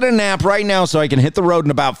taking a nap right now so I can hit the road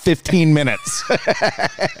in about 15 minutes.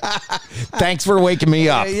 Thanks for waking me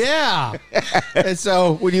up. Yeah. And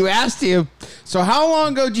so when you asked him, so how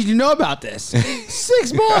long ago did you know about this?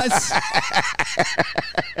 6 months.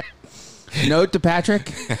 Note to Patrick,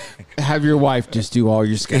 have your wife just do all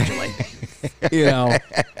your scheduling. You know,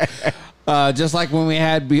 just like when we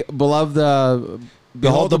had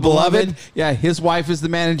Behold the Beloved. Yeah, his wife is the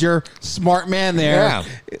manager. Smart man there. Yeah.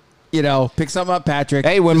 You know, pick something up, Patrick.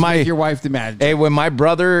 Hey, when Just my make your wife the manager. Hey, when my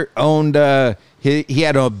brother owned, he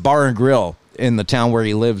had a bar and grill in the town where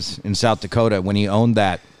he lives in South Dakota. When he owned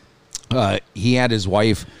that, he had his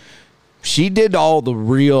wife. She did all the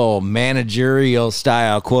real managerial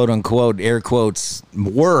style, quote unquote, air quotes,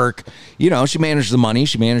 work. You know, she managed the money,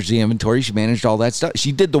 she managed the inventory, she managed all that stuff.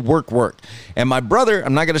 She did the work. And my brother,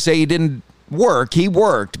 I'm not going to say he didn't work. He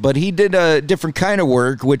worked, but he did a different kind of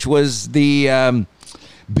work, which was the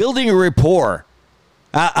building a rapport.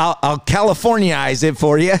 I'll Californiaize it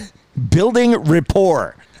for you. Building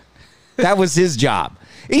rapport. That was his job.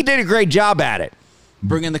 He did a great job at it.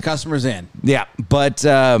 Bringing the customers in. Yeah, but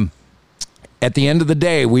at the end of the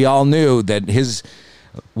day, we all knew that his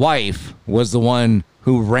wife was the one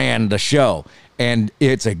who ran the show, and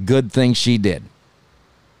it's a good thing she did.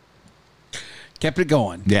 Kept it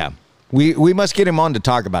going. Yeah. We must get him on to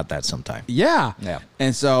talk about that sometime. Yeah. Yeah.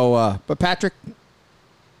 And so, but Patrick,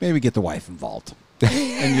 maybe get the wife involved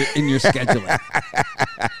in your scheduling.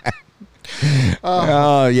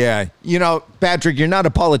 Oh, yeah. You know, Patrick, you're not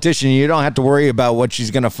a politician. You don't have to worry about what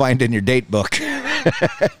she's going to find in your date book.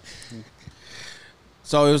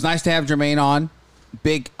 So it was nice to have Jermaine on.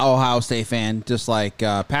 Big Ohio State fan, just like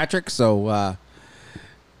Patrick. So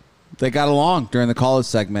they got along during the college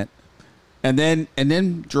segment. And then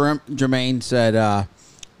Jermaine said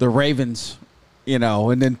the Ravens, you know,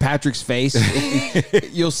 and then Patrick's face.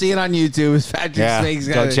 You'll see it on YouTube. It's Patrick's face.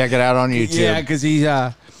 Go check it out on YouTube. Yeah, because he's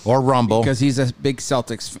or Rumble, because he's a big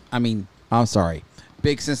Celtics.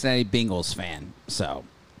 Big Cincinnati Bengals fan. So,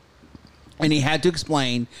 and he had to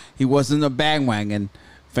explain he wasn't a bandwagon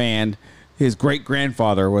fan. His great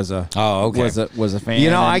grandfather was a was a fan. You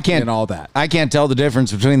know, I can't and all that. I can't tell the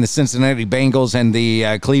difference between the Cincinnati Bengals and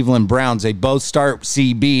the Cleveland Browns. They both start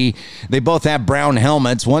CB. They both have brown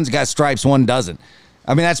helmets. One's got stripes, one doesn't.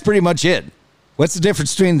 I mean, that's pretty much it. What's the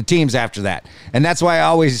difference between the teams after that? And that's why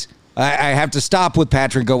I have to stop with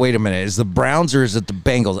Patrick and go, wait a minute, is the Browns or is it the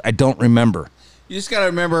Bengals? I don't remember. You just got to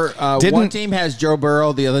remember, one team has Joe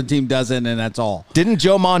Burrow, the other team doesn't, and that's all. Didn't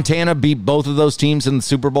Joe Montana beat both of those teams in the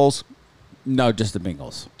Super Bowls? No, just the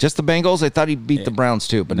Bengals. Just the Bengals? I thought he beat the Browns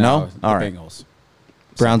too, but no? All right. Bengals.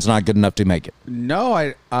 Browns not good enough to make it.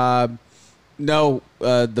 No,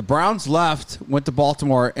 the Browns left, went to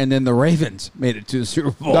Baltimore, and then the Ravens made it to the Super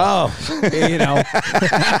Bowl. Oh. You know.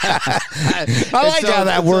 I like how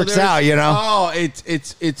that works out, you know. Oh,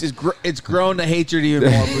 it's grown to hatred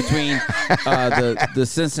even more between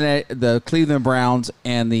the Cleveland Browns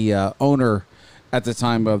and the owner at the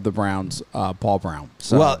time of the Browns, Paul Brown.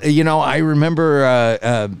 So. Well, you know, I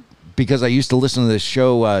remember because I used to listen to this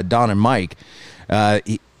show, Don and Mike.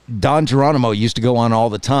 Don Geronimo used to go on all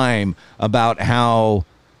the time about how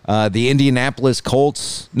the Indianapolis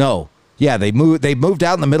Colts. They moved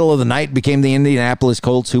out in the middle of the night, became the Indianapolis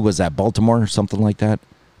Colts. Who was that? Baltimore or something like that?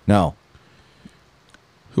 No.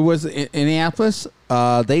 Who was Indianapolis?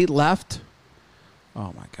 They left.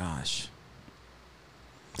 Oh my gosh.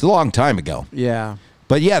 It's a long time ago. Yeah.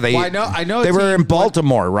 But yeah, I know they were in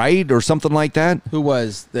Baltimore, right? Or something like that. Who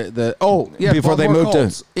was before Baltimore they moved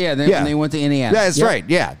Colts. Then they went to Indiana. Yeah, that's right.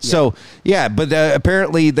 Yeah. So but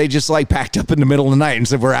apparently they just like packed up in the middle of the night and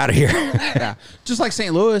said, "We're out of here." Yeah, just like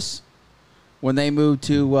St. Louis when they moved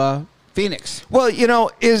to Phoenix. Well,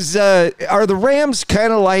 are the Rams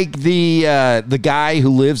kind of like the guy who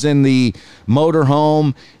lives in the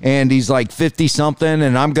motorhome and he's like 50 something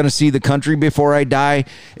and I'm going to see the country before I die?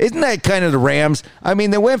 Isn't that kind of the Rams? I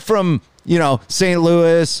mean, they went from, St.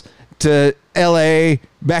 Louis to LA,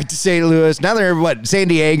 back to St. Louis. Now they're San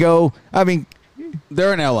Diego. I mean,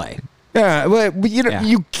 they're in LA. Yeah, but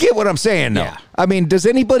you get what I'm saying, though. Yeah. I mean, does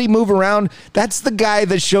anybody move around? That's the guy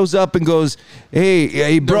that shows up and goes,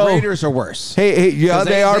 "Hey, bro." The Raiders are worse. Hey, yeah,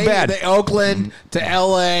 they are bad. Oakland to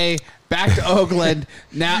L.A., back to Oakland.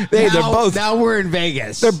 Now we're in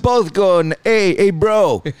Vegas. They're both going, "Hey,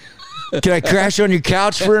 bro, can I crash on your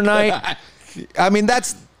couch for a night?" I mean,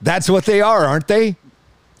 that's what they are, aren't they?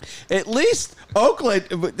 At least Oakland.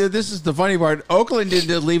 This is the funny part. Oakland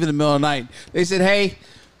didn't leave in the middle of the night. They said, "Hey,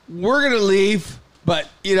 we're going to leave, but,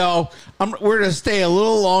 we're going to stay a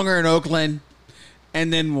little longer in Oakland,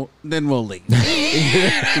 and then we'll leave."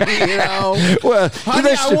 Well,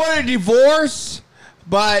 honey, I want a divorce,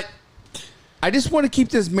 but I just want to keep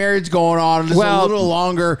this marriage going on just a little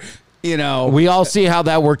longer, We all see how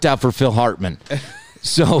that worked out for Phil Hartman,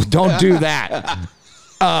 so don't do that.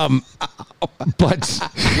 But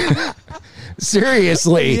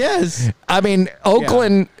seriously, yes. I mean,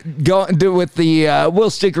 Oakland we'll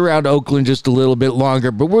stick around Oakland just a little bit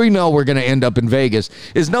longer, but we know we're going to end up in Vegas.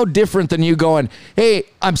 Is no different than you going, "Hey,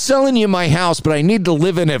 I'm selling you my house, but I need to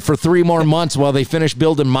live in it for 3 more months while they finish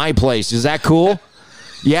building my place. Is that cool?"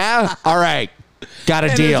 Yeah? All right. Got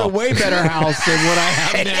a deal. It's a way better house than what I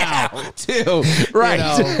have now, too.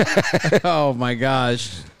 Right. Oh, my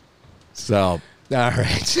gosh. So, all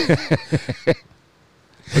right.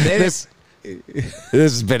 This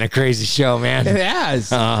has been a crazy show, man. It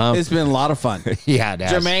has. Uh-huh. It's been a lot of fun. Yeah, it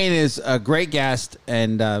has. Jermaine is a great guest,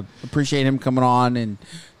 and appreciate him coming on and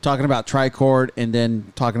talking about tricord and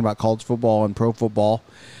then talking about college football and pro football.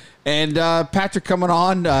 And Patrick coming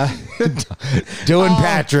on. Doing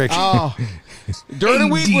Patrick. During the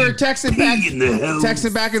week, we were texting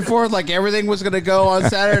back and forth like everything was going to go on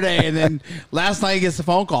Saturday. And then last night he gets the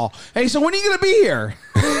phone call. "Hey, so when are you going to be here?"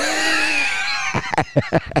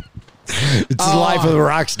 It's the life of a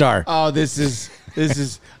rock star. Oh, this is.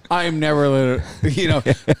 I am never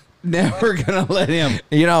never going to let him.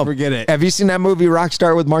 Forget it. Have you seen that movie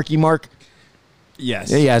Rockstar with Marky Mark?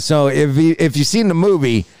 Yes. Yeah. So if you've seen the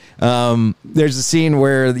movie, there's a scene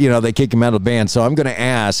where they kick him out of the band. So I'm going to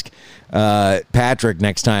ask Patrick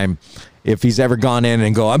next time if he's ever gone in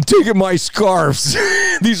and go, "I'm taking my scarves.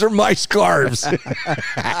 These are my scarves."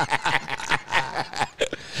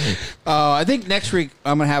 I think next week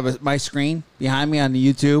I'm going to have my screen behind me on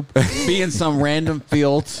the YouTube be in some random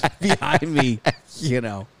fields behind me,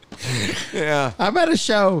 Yeah. I'm at a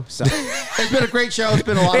show. So it's been a great show. It's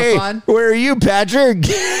been a lot of fun. Where are you, Patrick?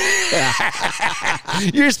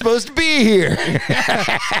 You're supposed to be here.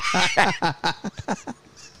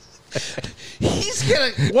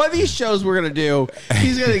 One of these shows we're going to do,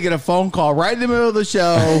 he's going to get a phone call right in the middle of the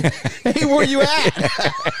show. "Hey, where you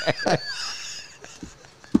at?"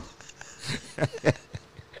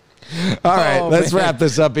 All right, let's wrap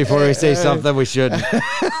this up before we say something we shouldn't.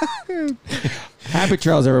 Happy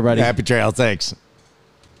trails, everybody. Happy trail. Thanks.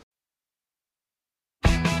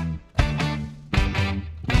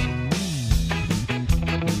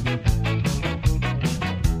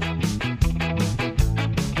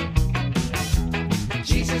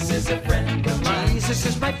 Jesus is a friend of mine. Jesus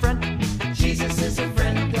is my friend. Jesus is a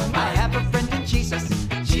friend of mine. I have a friend in Jesus.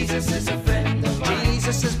 Jesus is a friend of mine.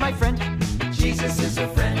 Jesus is my friend. Jesus is a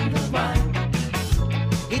friend of mine.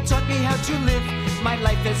 He taught me how to live my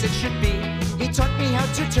life as it should be. He taught me how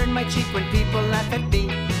to turn my cheek when people laugh at me.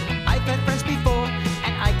 I've had friends before,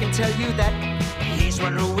 and I can tell you that he's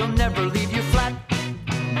one who will never leave you flat.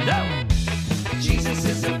 No! Jesus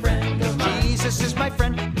is a friend of mine. Jesus is my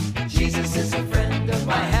friend. Jesus is a friend of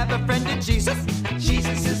mine. I have a friend in Jesus.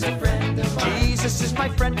 Jesus is a friend of mine. Jesus is my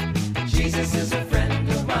friend. Jesus is a friend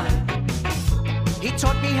of mine. He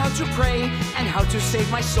taught me how to pray and how to save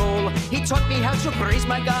my soul. He taught me how to praise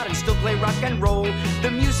my God and still play rock and roll.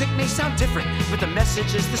 The music may sound different, but the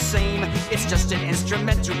message is the same. It's just an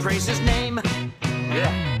instrument to praise his name.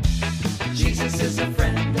 Yeah. Jesus is a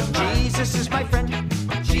friend of mine. Jesus is my friend.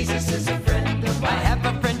 Jesus is a friend of mine. I have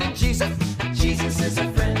a friend in Jesus. Jesus is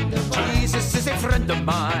a friend of mine. Jesus is a friend of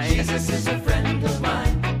mine. Jesus is a friend of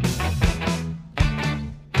mine.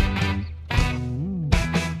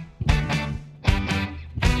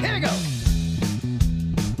 Here we go.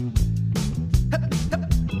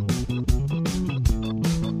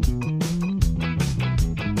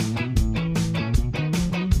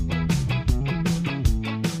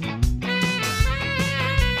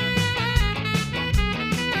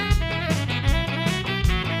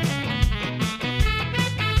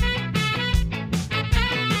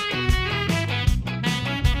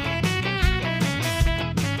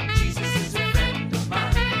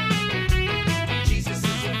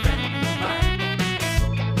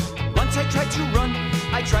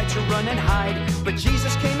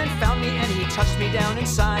 touch me down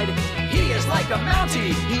inside. He is like a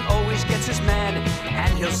Mountie, he always gets his man,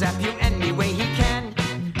 and he'll zap you any way he can.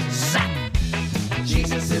 Zap!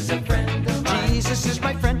 Jesus is a friend of mine. Jesus is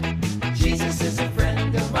my friend. Jesus is a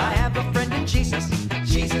friend of mine. I have a friend in Jesus.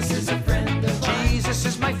 Jesus is a friend of mine. Jesus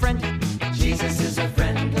is my friend. Jesus is a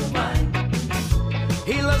friend of mine.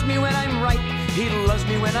 He loves me when I'm right. He loves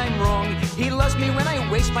me when I'm wrong. He loves me when I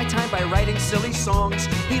waste my time by writing silly songs.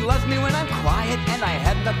 He loves me when I'm quiet and I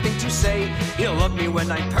have nothing to say. He'll love me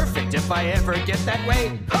when I'm perfect if I ever get that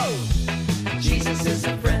way. Ho! Jesus is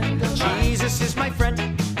a friend of mine. Jesus is my friend.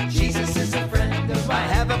 Jesus is a friend of mine. I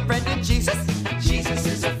have a friend in Jesus. Jesus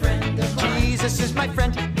is a friend of mine. Jesus is my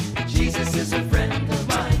friend. Jesus is a friend of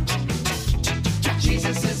mine.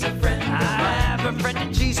 Jesus is a friend of mine. I have a friend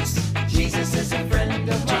in Jesus.